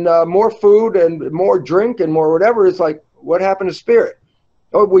 and more food and more drink and more whatever. It's like, what happened to Spirit?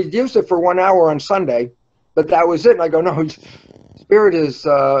 Oh, we used it for 1 hour on Sunday, but that was it. And I go, no, Spirit is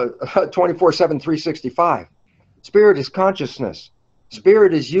 24/7, 365. Spirit is consciousness.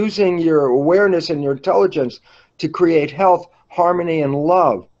 Spirit is using your awareness and your intelligence to create health, harmony, and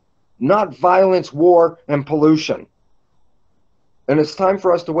love, not violence, war, and pollution. And it's time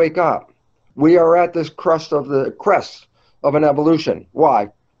for us to wake up. We are at this crest of an evolution. Why?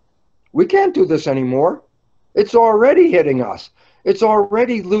 We can't do this anymore. It's already hitting us. It's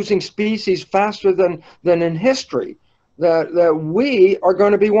already losing species faster than in history. That we are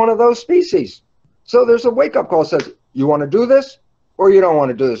going to be one of those species. So there's a wake-up call that says, you want to do this or you don't want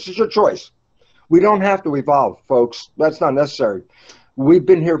to do this? It's your choice. We don't have to evolve, folks. That's not necessary. We've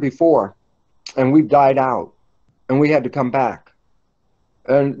been here before, and we've died out, and we had to come back.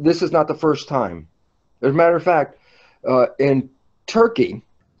 And this is not the first time. As a matter of fact, in Turkey,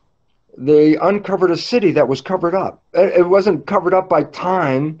 they uncovered a city that was covered up. It wasn't covered up by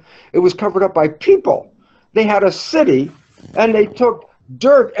time. It was covered up by people. They had a city, and they took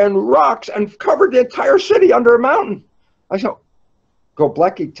dirt and rocks and covered the entire city under a mountain. I said,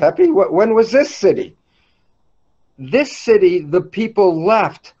 Gobekli Tepe? When was this city? This city, the people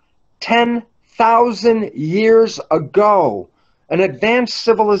left 10,000 years ago, an advanced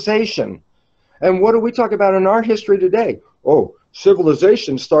civilization. And what do we talk about in our history today? Oh,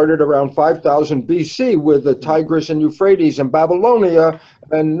 civilization started around 5000 BC with the Tigris and Euphrates and Babylonia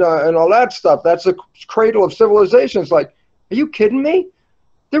and all that stuff. That's the cradle of civilizations. Like, are you kidding me?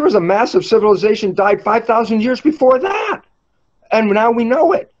 There was a massive civilization died 5,000 years before that. And now we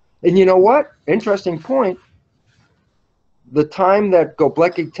know it. And you know what? Interesting point. The time that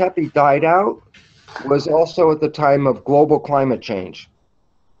Gobekli Tepe died out was also at the time of global climate change.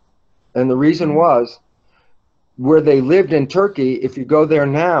 And the reason was, where they lived in Turkey, if you go there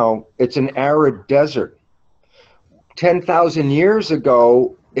now, it's an arid desert. 10,000 years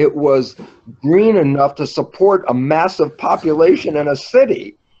ago, it was green enough to support a massive population in a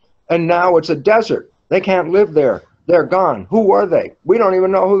city. And now it's a desert. They can't live there. They're gone. Who were they? We don't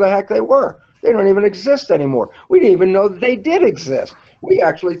even know who the heck they were. They don't even exist anymore. We didn't even know they did exist. We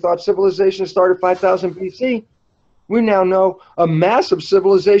actually thought civilization started 5,000 BC. We now know a massive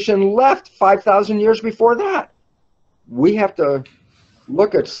civilization left 5,000 years before that. We have to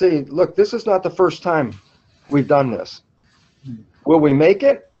look, this is not the first time we've done this. Will we make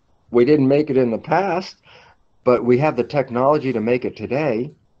it? We didn't make it in the past, but we have the technology to make it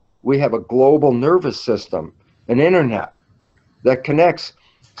today. We have a global nervous system, an internet that connects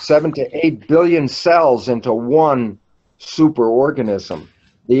 7 to 8 billion cells into one superorganism.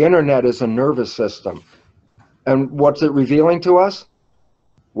 The internet is a nervous system. And what's it revealing to us?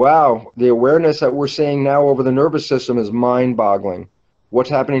 Wow, the awareness that we're seeing now over the nervous system is mind-boggling. What's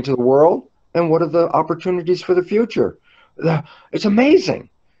happening to the world, and what are the opportunities for the future? It's amazing.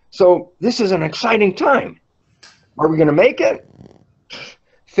 So this is an exciting time. Are we going to make it?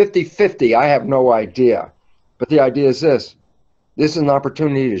 50-50, I have no idea. But the idea is this. This is an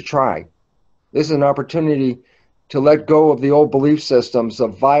opportunity to try. This is an opportunity to let go of the old belief systems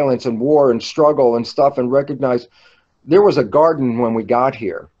of violence and war and struggle and stuff, and recognize there was a garden when we got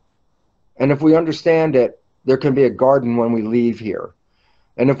here. And if we understand it, there can be a garden when we leave here.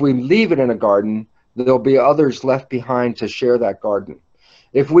 And if we leave it in a garden, there'll be others left behind to share that garden.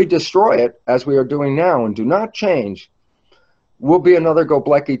 If we destroy it, as we are doing now, and do not change, we'll be another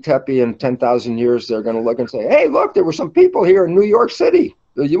Göbekli Tepe in 10,000 years. They're going to look and say, hey, look, there were some people here in New York City.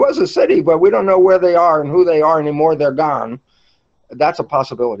 It was a city, but we don't know where they are and who they are anymore. They're gone. That's a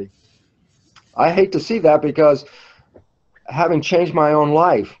possibility. I hate to see that, because having changed my own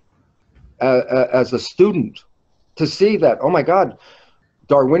life as a student, to see that, oh my God,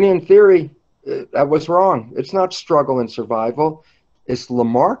 Darwinian theory, that was wrong. It's not struggle and survival. It's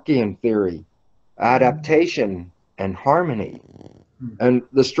Lamarckian theory, adaptation and harmony. And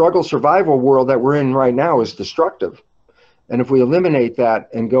the struggle survival world that we're in right now is destructive. And if we eliminate that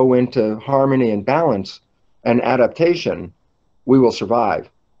and go into harmony and balance and adaptation, we will survive.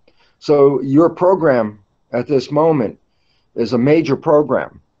 So your program at this moment is a major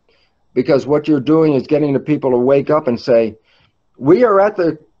program, because what you're doing is getting the people to wake up and say, we are at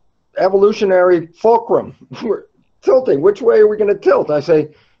the evolutionary fulcrum. We're tilting. Which way are we going to tilt? I say,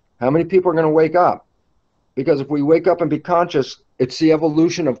 how many people are going to wake up? Because if we wake up and be conscious, it's the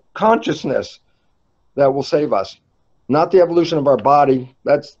evolution of consciousness that will save us. Not the evolution of our body.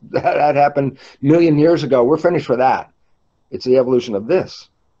 That happened a million years ago. We're finished with that. It's the evolution of this.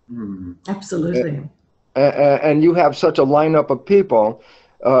 Absolutely. And you have such a lineup of people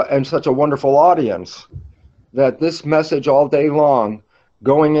and such a wonderful audience, that this message all day long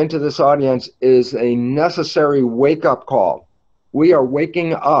going into this audience is a necessary wake-up call. We are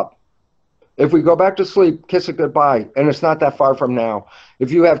waking up. If we go back to sleep, kiss it goodbye, and it's not that far from now.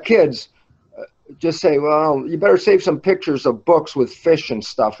 If you have kids, just say, well, you better save some pictures of books with fish and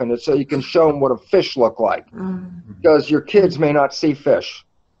stuff in it so you can show them what a fish look like. Because your kids may not see fish.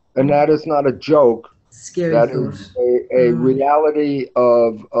 And that is not a joke. Scary that thought. is a reality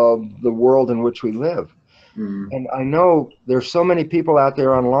of the world in which we live. And I know there's so many people out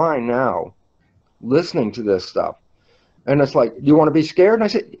there online now listening to this stuff. And it's like, you want to be scared? And I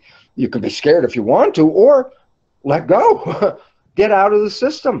said, you can be scared if you want to, or let go. Get out of the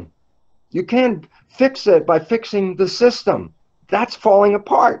system. You can't fix it by fixing the system. That's falling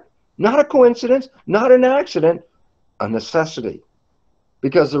apart. Not a coincidence, not an accident, a necessity.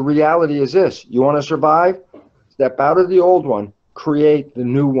 Because the reality is this: you want to survive? Step out of the old one, create the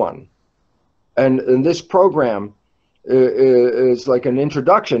new one. And this program is like an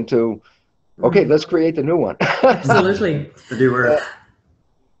introduction to, okay, let's create the new one. Absolutely.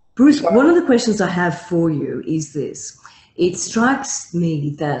 Bruce, one of the questions I have for you is this. It strikes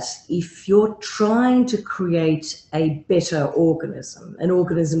me that if you're trying to create a better organism, an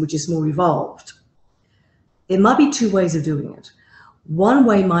organism which is more evolved, there might be two ways of doing it. One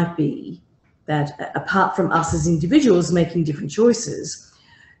way might be that apart from us as individuals making different choices,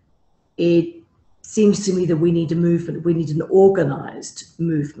 it seems to me that we need a movement, we need an organized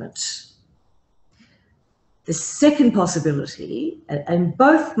movement. The second possibility, and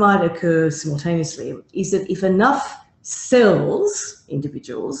both might occur simultaneously, is that if enough cells,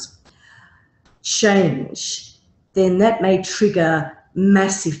 individuals, change, then that may trigger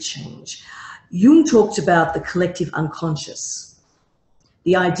massive change. Jung talked about the collective unconscious,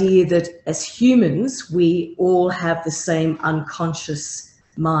 the idea that as humans, we all have the same unconscious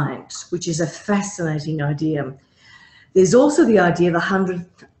mind, which is a fascinating idea. There's also the idea of the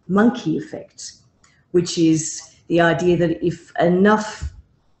 100th monkey effect, which is the idea that if enough,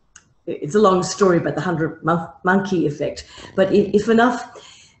 it's a long story about the 100th monkey effect, but if enough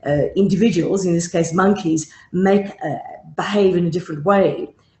individuals, in this case monkeys, behave in a different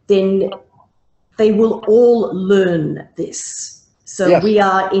way, then they will all learn this. So Yes. we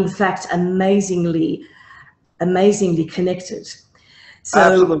are, in fact, amazingly connected. So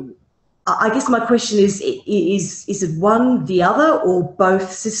Absolutely. I guess my question is it one, the other, or both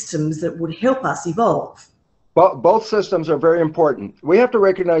systems that would help us evolve? Both systems are very important. We have to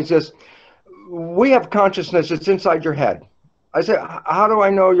recognize this. We have consciousness. It's inside your head. I say, how do I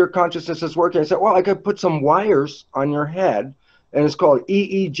know your consciousness is working? I said, well, I could put some wires on your head, and it's called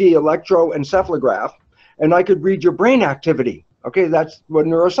EEG, electroencephalograph, and I could read your brain activity. Okay, that's what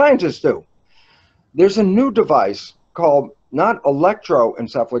neuroscientists do. There's a new device called not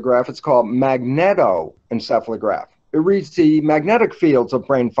electroencephalograph, it's called magnetoencephalograph. It reads the magnetic fields of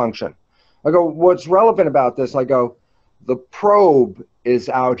brain function. I go, what's relevant about this? I go, the probe is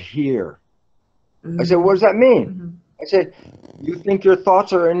out here. I said, what does that mean? I said, you think your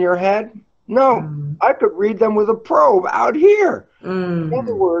thoughts are in your head? No, I could read them with a probe out here. In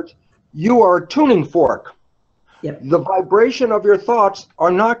other words, you are a tuning fork. Yep. The vibration of your thoughts are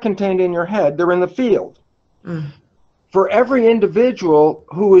not contained in your head, they're in the field. For every individual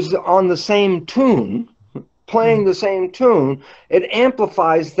who is on the same tune, playing the same tune, it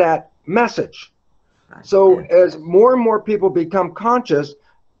amplifies that message. So as more and more people become conscious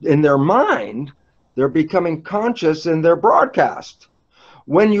in their mind, they're becoming conscious in their broadcast.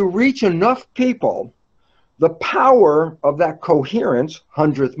 When you reach enough people, the power of that coherence,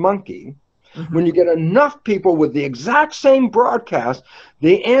 100th monkey, when you get enough people with the exact same broadcast,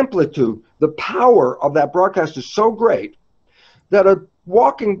 the amplitude, the power of that broadcast is so great that a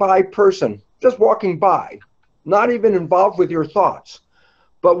walking by person, just walking by, not even involved with your thoughts,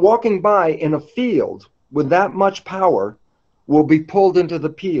 but walking by in a field with that much power will be pulled into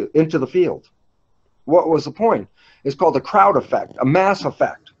the field. What was the point? It's called a crowd effect, a mass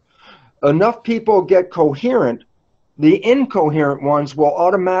effect. Enough people get coherent, the incoherent ones will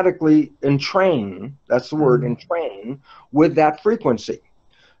automatically entrain, that's the word, entrain, with that frequency.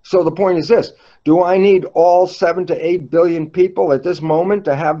 So the point is this, do I need all 7 to 8 billion people at this moment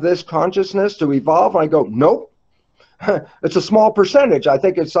to have this consciousness to evolve? And I go, nope. It's a small percentage. I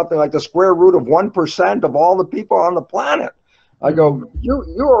think it's something like the square root of 1% of all the people on the planet. I go, you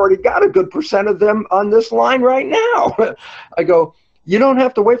already got a good percent of them on this line right now. I go, you don't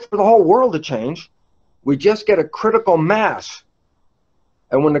have to wait for the whole world to change. We just get a critical mass.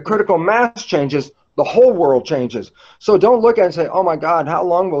 And when the critical mass changes, the whole world changes. So don't look at it and say, oh my God, how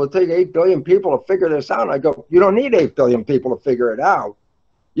long will it take 8 billion people to figure this out? And I go, you don't need 8 billion people to figure it out.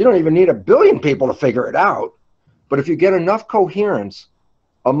 You don't even need 1 billion people to figure it out. But if you get enough coherence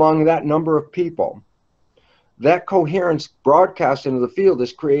among that number of people, that coherence broadcast into the field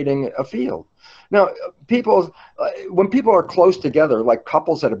is creating a field. Now, when people are close together, like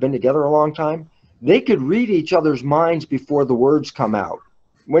couples that have been together a long time, they could read each other's minds before the words come out.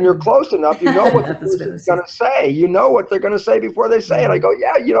 When you're close enough, you know what the person's going to say. You know what they're going to say before they say it. I go,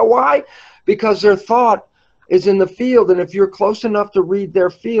 yeah, you know why? Because their thought is in the field, and if you're close enough to read their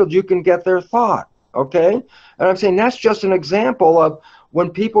field, you can get their thought, okay? And I'm saying that's just an example of when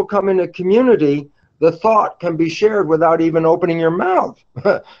people come in a community, the thought can be shared without even opening your mouth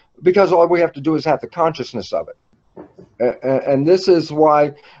because all we have to do is have the consciousness of it. And this is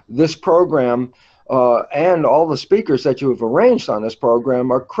why this program and all the speakers that you have arranged on this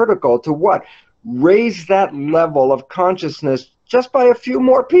program are critical to what? Raise that level of consciousness just by a few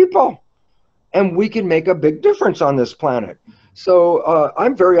more people. And we can make a big difference on this planet. So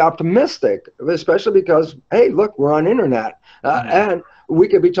I'm very optimistic, especially because, hey, look, we're on internet. And we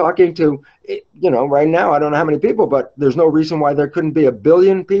could be talking to, you know, right now, I don't know how many people, but there's no reason why there couldn't be 1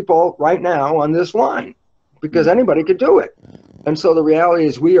 billion people right now on this line, because anybody could do it. And so the reality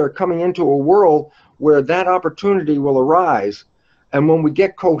is we are coming into a world where that opportunity will arise. And when we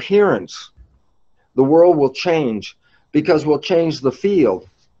get coherence, the world will change, because we'll change the field,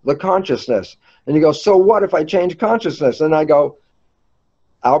 the consciousness. And you go, so what if I change consciousness? And I go,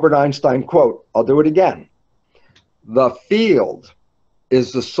 Albert Einstein quote, I'll do it again. The field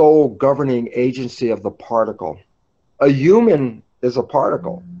is the sole governing agency of the particle. A human is a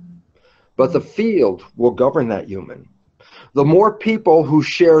particle, but the field will govern that human. The more people who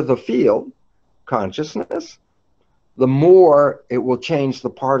share the field, consciousness, the more it will change the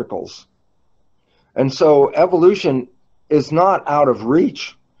particles. And so evolution is not out of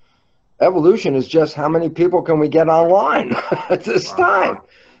reach. Evolution is just how many people can we get online at this time.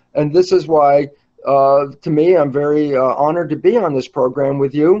 And this is why, to me, I'm very honored to be on this program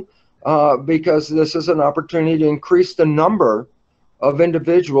with you, because this is an opportunity to increase the number of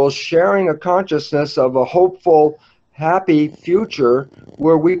individuals sharing a consciousness of a hopeful, happy future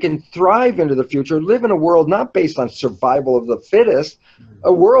where we can thrive into the future, live in a world not based on survival of the fittest,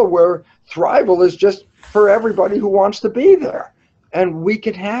 a world where thrival is just for everybody who wants to be there. And we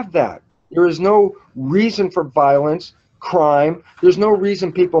can have that. There is no reason for violence, crime. There's no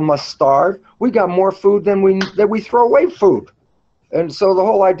reason people must starve. We got more food than we throw away food. And so the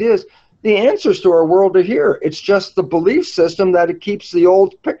whole idea is the answers to our world are here. It's just the belief system that it keeps the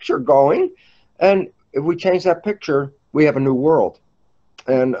old picture going. And if we change that picture, we have a new world.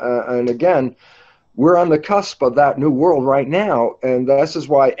 And again, we're on the cusp of that new world right now. And this is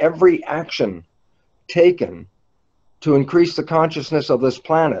why every action taken to increase the consciousness of this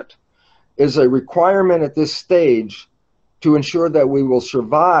planet is a requirement at this stage to ensure that we will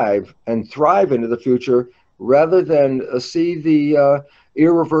survive and thrive into the future, rather than see the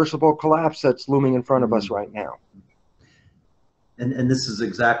irreversible collapse that's looming in front of us right now. And this is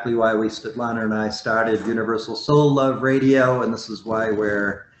exactly why Lana and I started Universal Soul Love Radio, and this is why we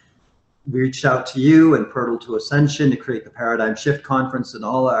reached out to you and Portal to Ascension to create the Paradigm Shift Conference and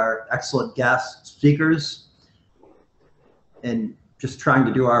all our excellent guest speakers, and just trying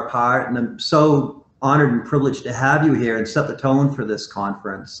to do our part. And I'm so honored and privileged to have you here and set the tone for this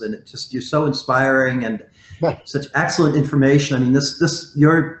conference. And you're so inspiring and such excellent information. I mean,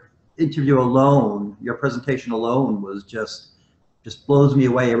 your interview alone, your presentation alone was just blows me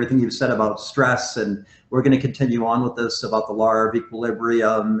away. Everything you've said about stress, and we're going to continue on with this about the law of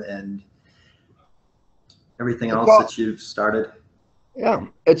equilibrium and everything else that you've started. Yeah,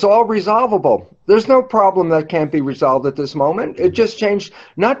 it's all resolvable. There's no problem that can't be resolved at this moment. It just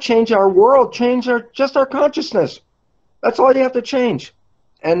not change our world, change just our consciousness. That's all you have to change.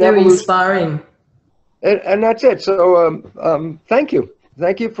 And very inspiring. And that's it. So thank you.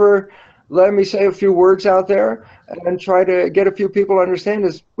 Thank you for letting me say a few words out there and try to get a few people to understand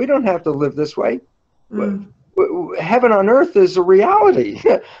this. We don't have to live this way. Heaven on earth is a reality.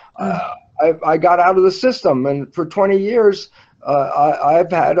 I got out of the system, and for 20 years,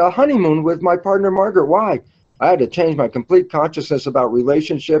 I've had a honeymoon with my partner, Margaret. Why? I had to change my complete consciousness about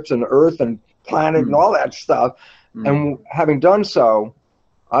relationships and earth and planet and all that stuff. And having done so,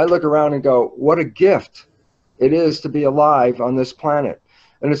 I look around and go, what a gift it is to be alive on this planet.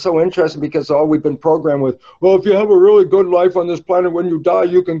 And it's so interesting because we've been programmed with, well, if you have a really good life on this planet, when you die,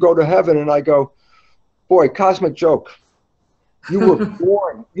 you can go to heaven. And I go, boy, cosmic joke. You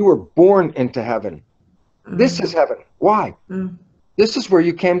were born into heaven. This is heaven. Why? This is where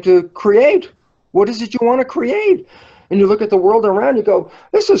you came to create. What is it you want to create? And you look at the world around, you go,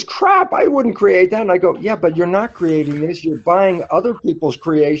 this is crap. I wouldn't create that. And I go, yeah, but you're not creating this. You're buying other people's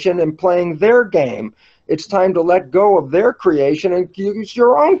creation and playing their game. It's time to let go of their creation and use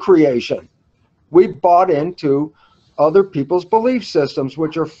your own creation. We bought into other people's belief systems,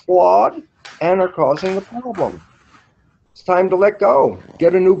 which are flawed and are causing the problem. It's time to let go,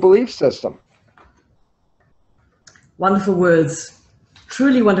 get a new belief system. Wonderful words.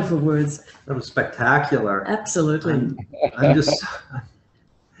 Truly wonderful words. That was spectacular. Absolutely. I'm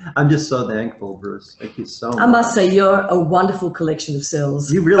just so thankful, Bruce. Thank you so much. I must say, you're a wonderful collection of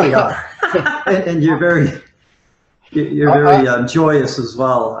souls. You really are. and you're very joyous as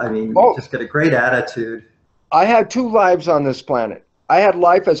well. I mean, you just got a great attitude. I had 2 lives on this planet. I had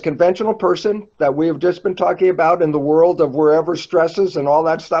life as conventional person that we have just been talking about in the world of wherever stresses and all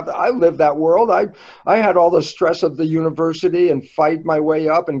that stuff. I lived that world. I had all the stress of the university and fight my way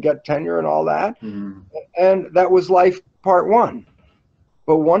up and get tenure and all that. And that was life part 1.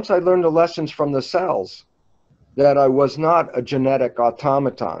 But once I learned the lessons from the cells, that I was not a genetic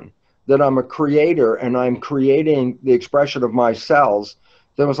automaton, that I'm a creator and I'm creating the expression of my cells,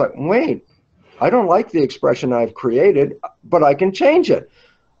 then I was like, wait, I don't like the expression I've created, but I can change it.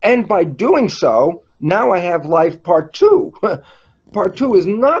 And by doing so, now I have life part 2. Part 2 is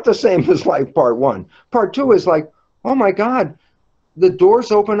not the same as life part 1. Part 2 is like, oh my God, the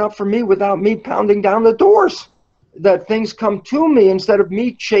doors open up for me without me pounding down the doors. That things come to me instead of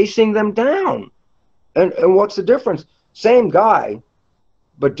me chasing them down. And what's the difference? Same guy,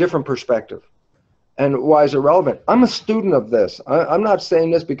 but different perspective. And why is it relevant? I'm a student of this. I'm not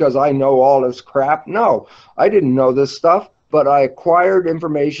saying this because I know all this crap. No, I didn't know this stuff, but I acquired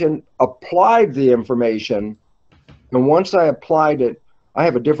information, applied the information, and once I applied it, I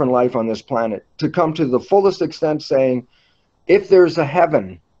have a different life on this planet. To come to the fullest extent saying, if there's a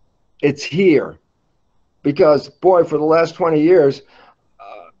heaven, it's here. Because, boy, for the last 20 years,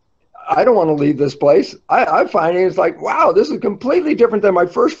 I don't want to leave this place. I'm finding it's like, wow, this is completely different than my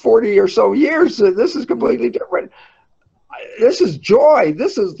first 40 or so years. This is completely different. This is joy.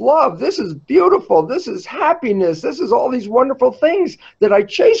 This is love. This is beautiful. This is happiness. This is all these wonderful things that I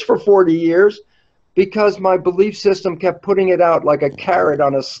chased for 40 years because my belief system kept putting it out like a carrot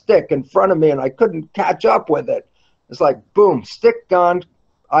on a stick in front of me, and I couldn't catch up with it. It's like, boom, stick gone.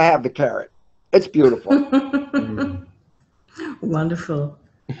 I have the carrot. It's beautiful. Wonderful.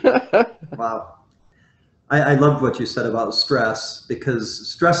 Wow. I love what you said about stress, because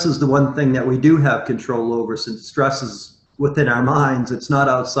stress is the one thing that we do have control over, since stress is within our minds. It's not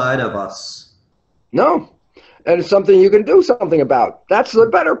outside of us. No. And it's something you can do something about. That's the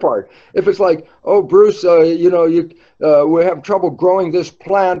better part. If it's like, oh, Bruce, we have trouble growing this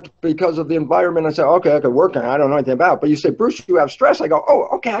plant because of the environment. I say, okay, I can work on it. I don't know anything about it. But you say, Bruce, you have stress. I go, oh,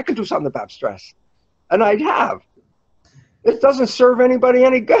 okay, I can do something about stress. And I'd have. It doesn't serve anybody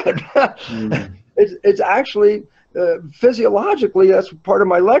any good. It's actually, physiologically, that's part of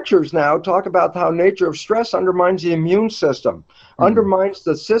my lectures now, talk about how nature of stress undermines the immune system, undermines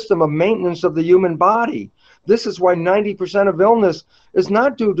the system of maintenance of the human body. This is why 90% of illness is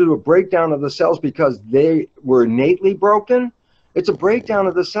not due to a breakdown of the cells because they were innately broken. It's a breakdown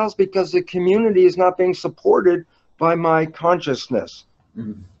of the cells because the community is not being supported by my consciousness.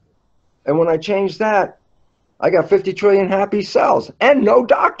 And when I change that, I got 50 trillion happy cells and no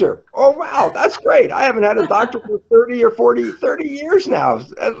doctor. Oh, wow, that's great. I haven't had a doctor for 30 or 30 years now,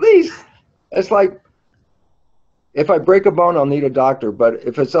 at least. It's like, if I break a bone, I'll need a doctor. But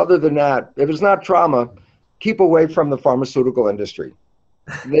if it's other than that, if it's not trauma, keep away from the pharmaceutical industry.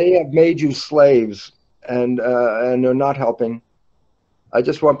 They have made you slaves, and they're not helping. I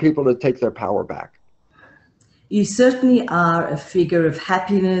just want people to take their power back. You certainly are a figure of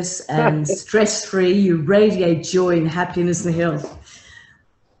happiness and stress-free. You radiate joy and happiness and health.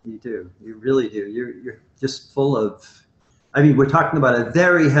 You do. You really do. You're just full of, I mean, we're talking about a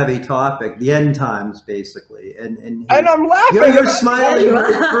very heavy topic, the end times, basically. And I'm laughing. You're smiling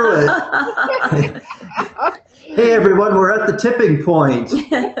right through it. Hey, everyone, we're at the tipping point.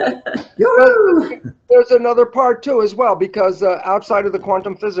 There's another part, too, as well, because outside of the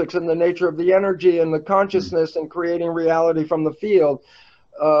quantum physics and the nature of the energy and the consciousness and creating reality from the field,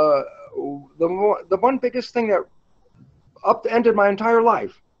 the one biggest thing that upended my entire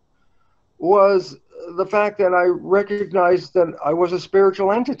life was the fact that I recognized that I was a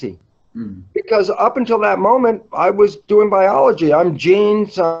spiritual entity. Because up until that moment, I was doing biology. I'm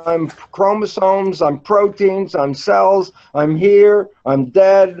genes, I'm chromosomes, I'm proteins, I'm cells, I'm here, I'm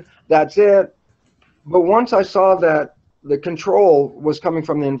dead, that's it. But once I saw that the control was coming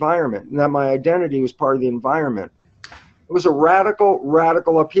from the environment and that my identity was part of the environment, it was a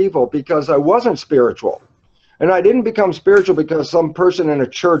radical upheaval, because I wasn't spiritual. And I didn't become spiritual because some person in a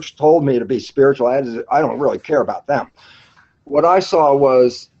church told me to be spiritual. I don't really care about them. What I saw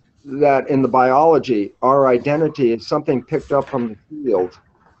was that in the biology, our identity is something picked up from the field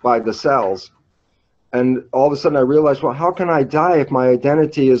by the cells. And all of a sudden I realized, well, how can I die if my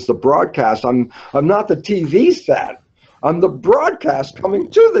identity is the broadcast? I'm not the TV set. I'm the broadcast coming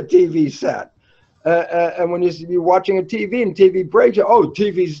to the TV set. And when you're watching a TV and TV breaks, oh,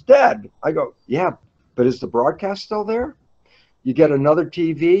 TV's dead. I go, yeah, but is the broadcast still there? You get another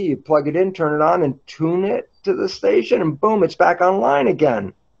TV, you plug it in, turn it on, and tune it to the station, and boom, it's back online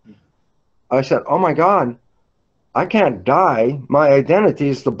again. I said, oh my God, I can't die. My identity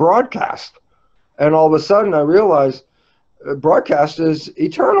is the broadcast. And all of a sudden I realized broadcast is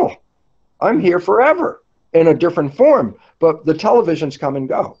eternal. I'm here forever in a different form, but the televisions come and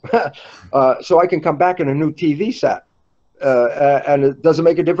go. So I can come back in a new TV set. And does it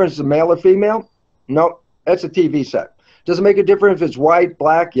make a difference if it's male or female? No, that's a TV set. Does it make a difference if it's white,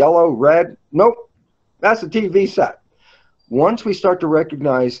 black, yellow, red? Nope, that's a TV set. Once we start to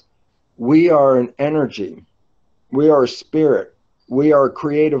recognize we are an energy, we are a spirit, we are a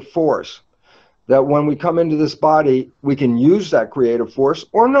creative force, that when we come into this body, we can use that creative force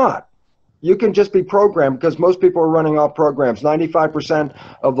or not. You can just be programmed, because most people are running off programs. 95%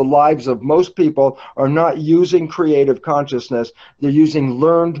 of the lives of most people are not using creative consciousness. They're using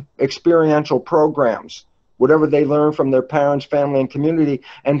learned experiential programs, whatever they learn from their parents, family, and community,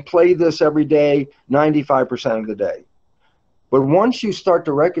 and play this every day, 95% of the day. But once you start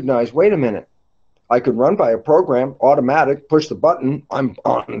to recognize, wait a minute, I could run by a program, automatic, push the button, I'm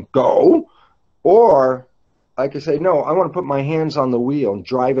on go. Or I could say, no, I want to put my hands on the wheel and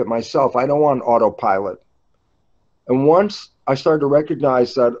drive it myself. I don't want autopilot. And once I started to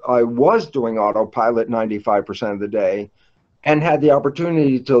recognize that I was doing autopilot 95% of the day and had the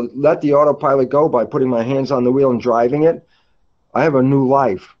opportunity to let the autopilot go by putting my hands on the wheel and driving it, I have a new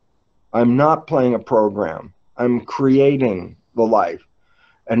life. I'm not playing a program. I'm creating the life.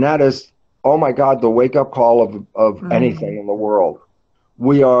 And that is, oh my God, the wake-up call of anything in the world.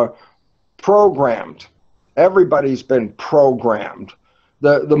 We are programmed. Everybody's been programmed.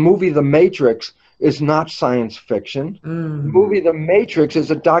 The movie The Matrix is not science fiction. The movie The Matrix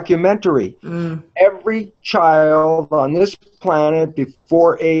is a documentary. Every child on this planet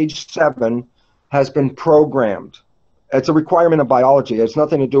before age 7 has been programmed. It's a requirement of biology. It's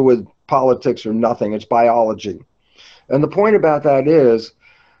nothing to do with politics or nothing. It's biology. And the point about that is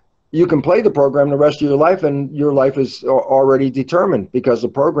you can play the program the rest of your life, and your life is already determined because the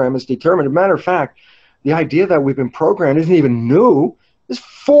program is determined. As a matter of fact, the idea that we've been programmed isn't even new. It's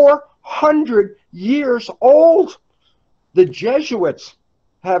 400 years old. The Jesuits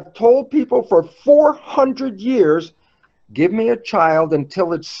have told people for 400 years, give me a child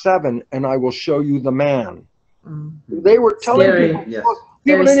until it's 7 and I will show you the man. They were telling people, Yes.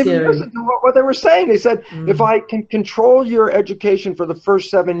 people didn't even listen to what they were saying. They said, if I can control your education for the first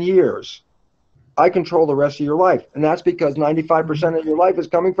 7 years, I control the rest of your life. And that's because 95% of your life is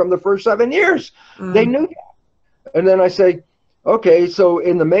coming from the first 7 years. They knew that. And then I say, okay, so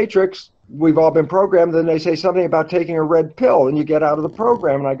in the Matrix, we've all been programmed. Then they say something about taking a red pill and you get out of the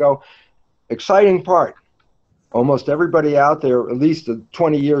program. And I go, exciting part. Almost everybody out there, at least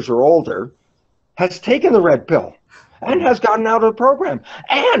 20 years or older, has taken the red pill and has gotten out of the program.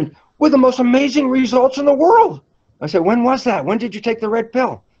 And with the most amazing results in the world. I said, when was that? When did you take the red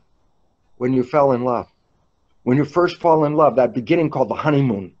pill? When you fell in love. When you first fall in love, that beginning called the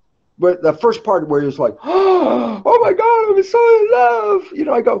honeymoon. But the first part where it's like, oh my God, I'm so in love. You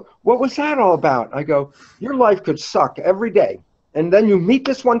know, I go, what was that all about? I go, your life could suck every day. And then you meet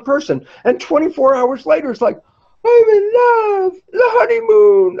this one person, and 24 hours later, it's like, I'm in love, the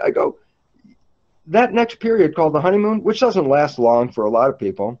honeymoon. I go, that next period called the honeymoon, which doesn't last long for a lot of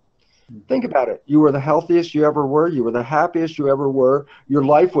people. Think about it. You were the healthiest you ever were. You were the happiest you ever were. Your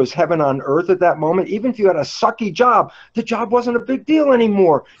life was heaven on earth at that moment. Even if you had a sucky job, the job wasn't a big deal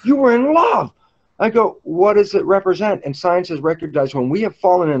anymore. You were in love. I go, what does it represent? And science has recognized when we have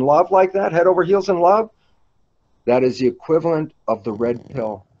fallen in love like that, head over heels in love, that is the equivalent of the red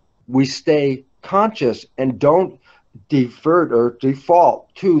pill. We stay conscious and don't divert or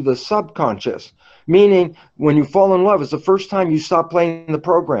default to the subconscious. Meaning, when you fall in love, it's the first time you stop playing the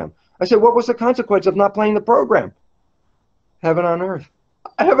program. I said, what was the consequence of not playing the program? Heaven on earth.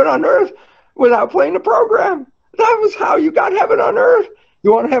 Heaven on earth without playing the program. That was how you got heaven on earth.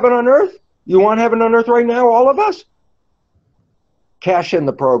 You want heaven on earth? You want heaven on earth right now, all of us? Cash in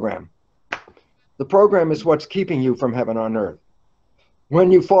the program. The program is what's keeping you from heaven on earth.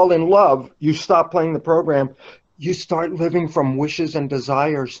 When you fall in love, you stop playing the program. You start living from wishes and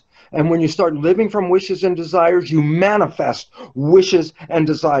desires. And when you start living from wishes and desires, you manifest wishes and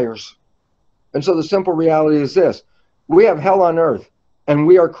desires. And so the simple reality is this. We have hell on earth, and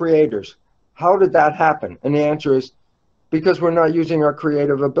we are creators. How did that happen? And the answer is because we're not using our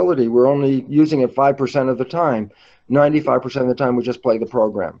creative ability. We're only using it 5% of the time. 95% of the time, we just play the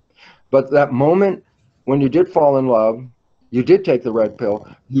program. But that moment when you did fall in love, you did take the red pill,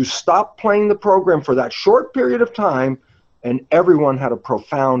 you stopped playing the program for that short period of time, and everyone had a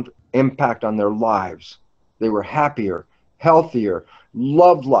profound impact on their lives. They were happier, healthier,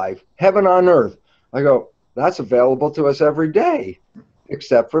 loved life, heaven on earth. I go, that's available to us every day,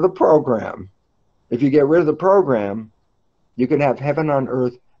 except for the program. If you get rid of the program, you can have heaven on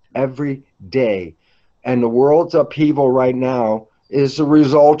earth every day. And the world's upheaval right now is the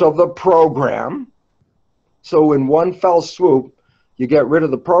result of the program. So in one fell swoop, you get rid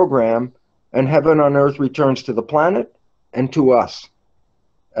of the program, and heaven on earth returns to the planet and to us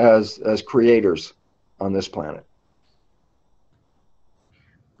as creators on this planet.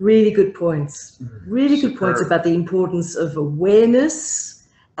 Really good points. Really good points about the importance of awareness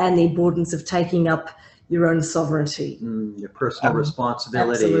and the importance of taking up your own sovereignty. Your personal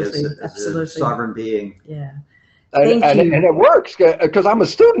responsibility as a sovereign being. Yeah. And it works because I'm a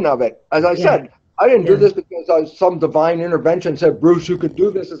student of it. As I said, I didn't do this because some divine intervention said, Bruce, you could do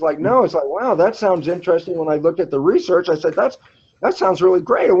this. It's like, no, it's like, wow, that sounds interesting. When I looked at the research, I said, that sounds really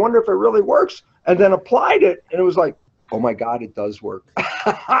great. I wonder if it really works. And then applied it, and it was like, oh my God, it does work.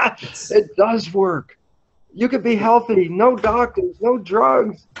 It does work. You could be healthy, no doctors, no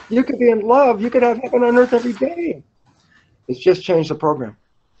drugs. You could be in love. You could have heaven on earth every day. It's just changed the program.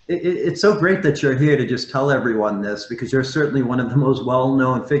 It's so great that you're here to just tell everyone this, because you're certainly one of the most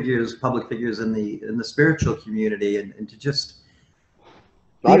well-known figures, public figures in the spiritual community, and to just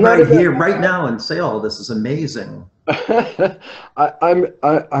be right here, right now, and say all this is amazing.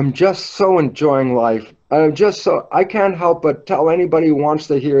 I'm just so enjoying life. I can't help but tell anybody who wants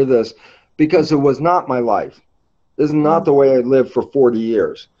to hear this, because it was not my life. This is not the way I lived for 40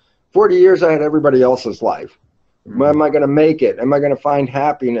 years. 40 years I had everybody else's life. Am I going to make it? Am I going to find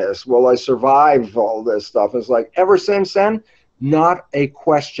happiness? Will I survive all this stuff? It's like, ever since then, not a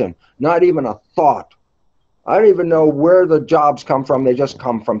question, not even a thought. I don't even know where the jobs come from. They just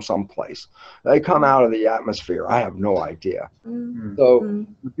come from someplace. They come out of the atmosphere. I have no idea. So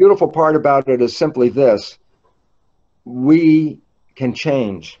the beautiful part about it is simply this. we can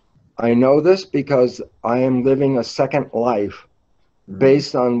change. I know this because I am living a second life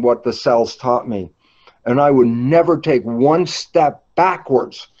based on what the cells taught me. And I would never take one step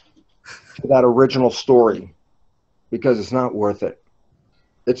backwards to that original story because it's not worth it.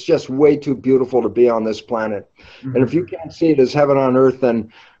 It's just way too beautiful to be on this planet. And if you can't see it as heaven on earth,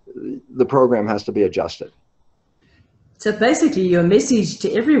 then the program has to be adjusted. So basically your message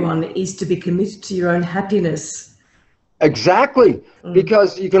to everyone is to be committed to your own happiness. Exactly,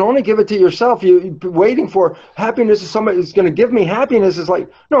 because you can only give it to yourself. You're waiting for happiness. Somebody is going to give me happiness. It's like,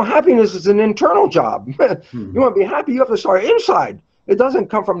 no, happiness is an internal job. You want to be happy, you have to start inside. It doesn't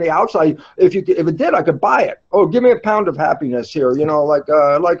come from the outside. If it did, I could buy it. Oh, give me a pound of happiness here. You know, like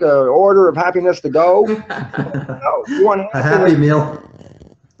a order of happiness to go. No, you want a happy meal.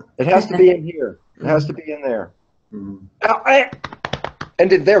 It has to be in here. It has to be in there, and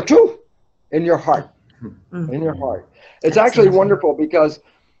there too, in your heart. In your heart. It's actually wonderful because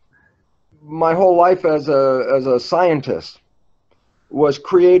my whole life as a scientist was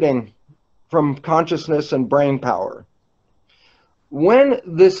creating from consciousness and brain power. When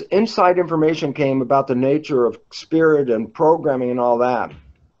this inside information came about the nature of spirit and programming and all that,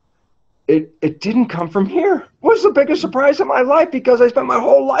 it didn't come from here. It was the biggest surprise of my life because I spent my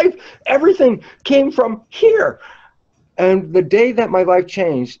whole life, everything came from here. And the day that my life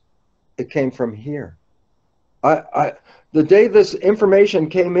changed, it came from here. The day this information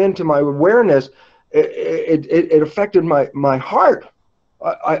came into my awareness, it affected my heart.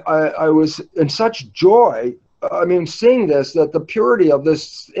 I was in such joy. I mean, seeing this, that the purity of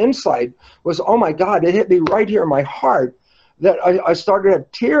this insight was, oh my God, it hit me right here in my heart, that I started to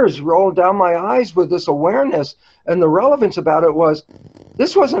have tears roll down my eyes with this awareness. And the relevance about it was,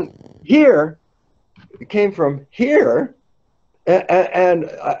 this wasn't here, it came from here. And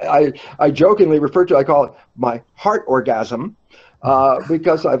I jokingly refer to, I call it my heart orgasm,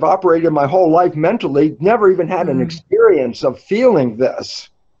 because I've operated my whole life mentally, never even had an experience of feeling this.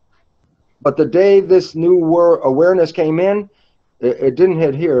 But the day this new awareness came in, it didn't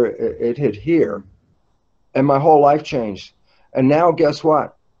hit here, it hit here. And my whole life changed. And now guess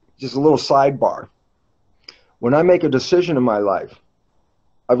what? Just a little sidebar. When I make a decision in my life,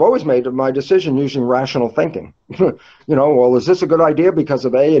 I've always made my decision using rational thinking. You know, well, is this a good idea because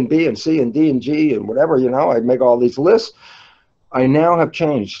of A and B and C and D and G and whatever, you know, I make all these lists. I now have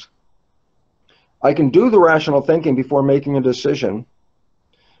changed. I can do the rational thinking before making a decision,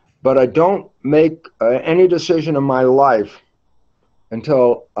 but I don't make any decision in my life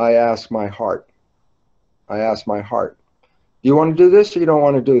until I ask my heart. I ask my heart, do you want to do this or you don't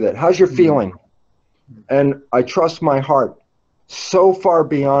want to do that? How's your feeling? And I trust my heart so far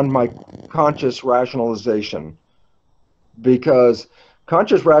beyond my conscious rationalization, because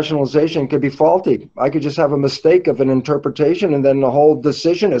conscious rationalization could be faulty. I could just have a mistake of an interpretation and then the whole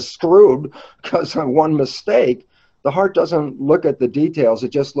decision is screwed because of one mistake. The heart doesn't look at the details,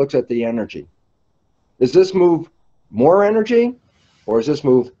 it just looks at the energy. Is this move more energy or is this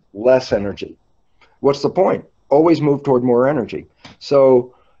move less energy? What's the point? Always move toward more energy.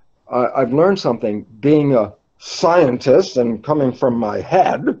 So I've learned something, being a scientist and coming from my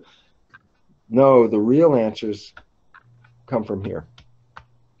head. No, the real answers come from here.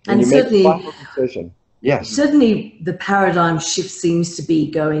 And certainly, yes. Certainly the paradigm shift seems to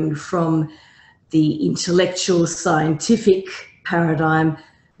be going from the intellectual scientific paradigm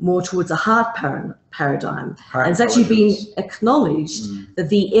more towards a heart paradigm. And it's actually been acknowledged that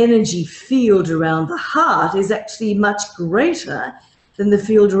the energy field around the heart is actually much greater than the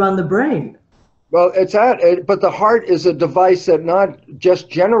field around the brain. Well, but the heart is a device that not just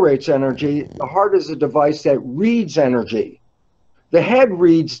generates energy. The heart is a device that reads energy. The head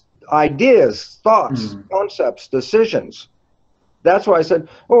reads ideas, thoughts, concepts, decisions. That's why I said,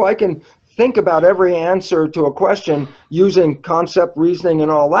 oh, I can think about every answer to a question using concept, reasoning,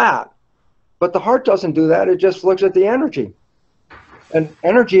 and all that. But the heart doesn't do that. It just looks at the energy. And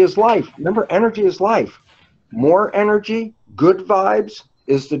energy is life. Remember, energy is life. More energy, good vibes,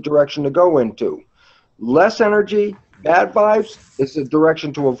 is the direction to go into. Less energy, bad vibes, is the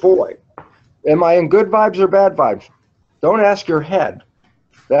direction to avoid. Am I in good vibes or bad vibes? Don't ask your head.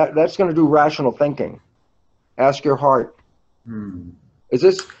 That's going to do rational thinking. Ask your heart. Is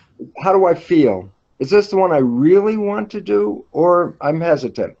this, how do I feel? Is this the one I really want to do, or I'm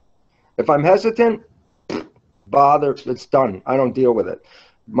hesitant? If I'm hesitant, bother, it's done. I don't deal with it.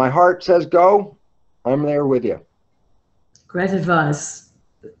 My heart says go, I'm there with you. Great advice.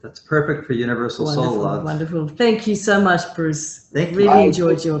 That's perfect for universal soul love. Wonderful. Thank you so much, Bruce. Thank you. Really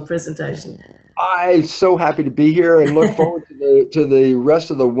enjoyed your presentation. I'm so happy to be here and look forward to the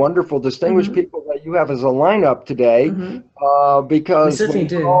rest of the wonderful, distinguished people that that you have as a lineup today, because we when you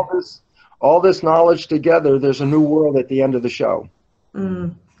do. put all this knowledge together, there's a new world at the end of the show.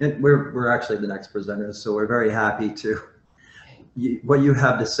 And we're actually the next presenters, so we're very happy to. What you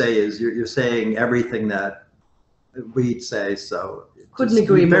have to say is you're saying everything that we'd say, so couldn't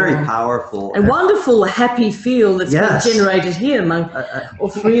agree more. Very powerful and wonderful, happy feel that's been generated here among all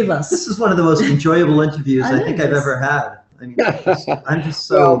three of us. This is one of the most enjoyable interviews I think I've ever had. I mean, I'm just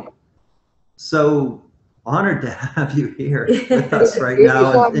so honored to have you here with us right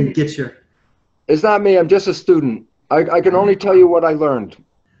now and get your. It's not me. I'm just a student. I can only tell you what I learned.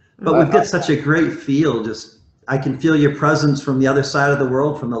 But we've got such a great feel. Just I can feel your presence from the other side of the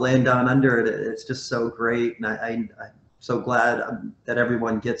world, from the land down under. It's just so great, and I'm so glad that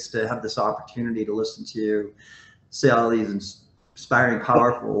everyone gets to have this opportunity to listen to you say all these inspiring,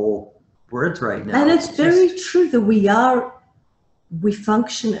 powerful words right now. And it's very true that we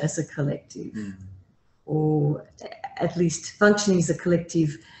function as a collective, or at least functioning as a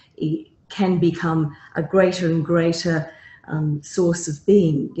collective can become a greater and greater source of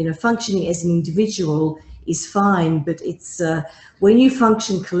being. You know, functioning as an individual is fine, but it's when you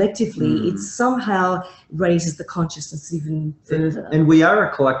function collectively, it somehow raises the consciousness even further. And we are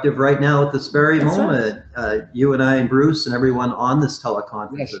a collective right now at this very moment. Right. You and I and Bruce and everyone on this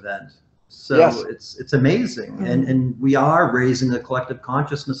teleconference event. So it's amazing, and we are raising the collective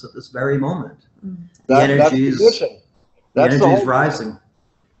consciousness at this very moment. The energy is rising.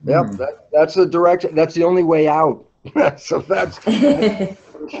 Yep, that's the direction. That's the only way out. So that's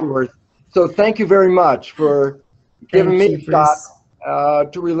for sure. So thank you very much for giving me a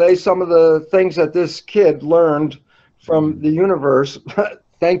shot to relay some of the things that this kid learned from the universe.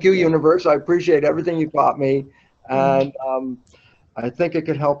 Thank you, universe. I appreciate everything you taught me, and I think it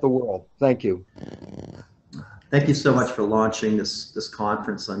could help the world. Thank you. Thank you so much for launching this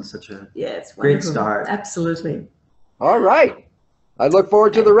conference on such a it's great start. Absolutely. All right. I look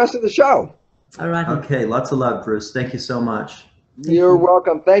forward to the rest of the show. All right. Okay. Lots of love, Bruce. Thank you so much. You're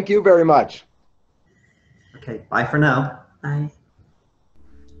welcome. Thank you very much. Okay. Bye for now. Bye.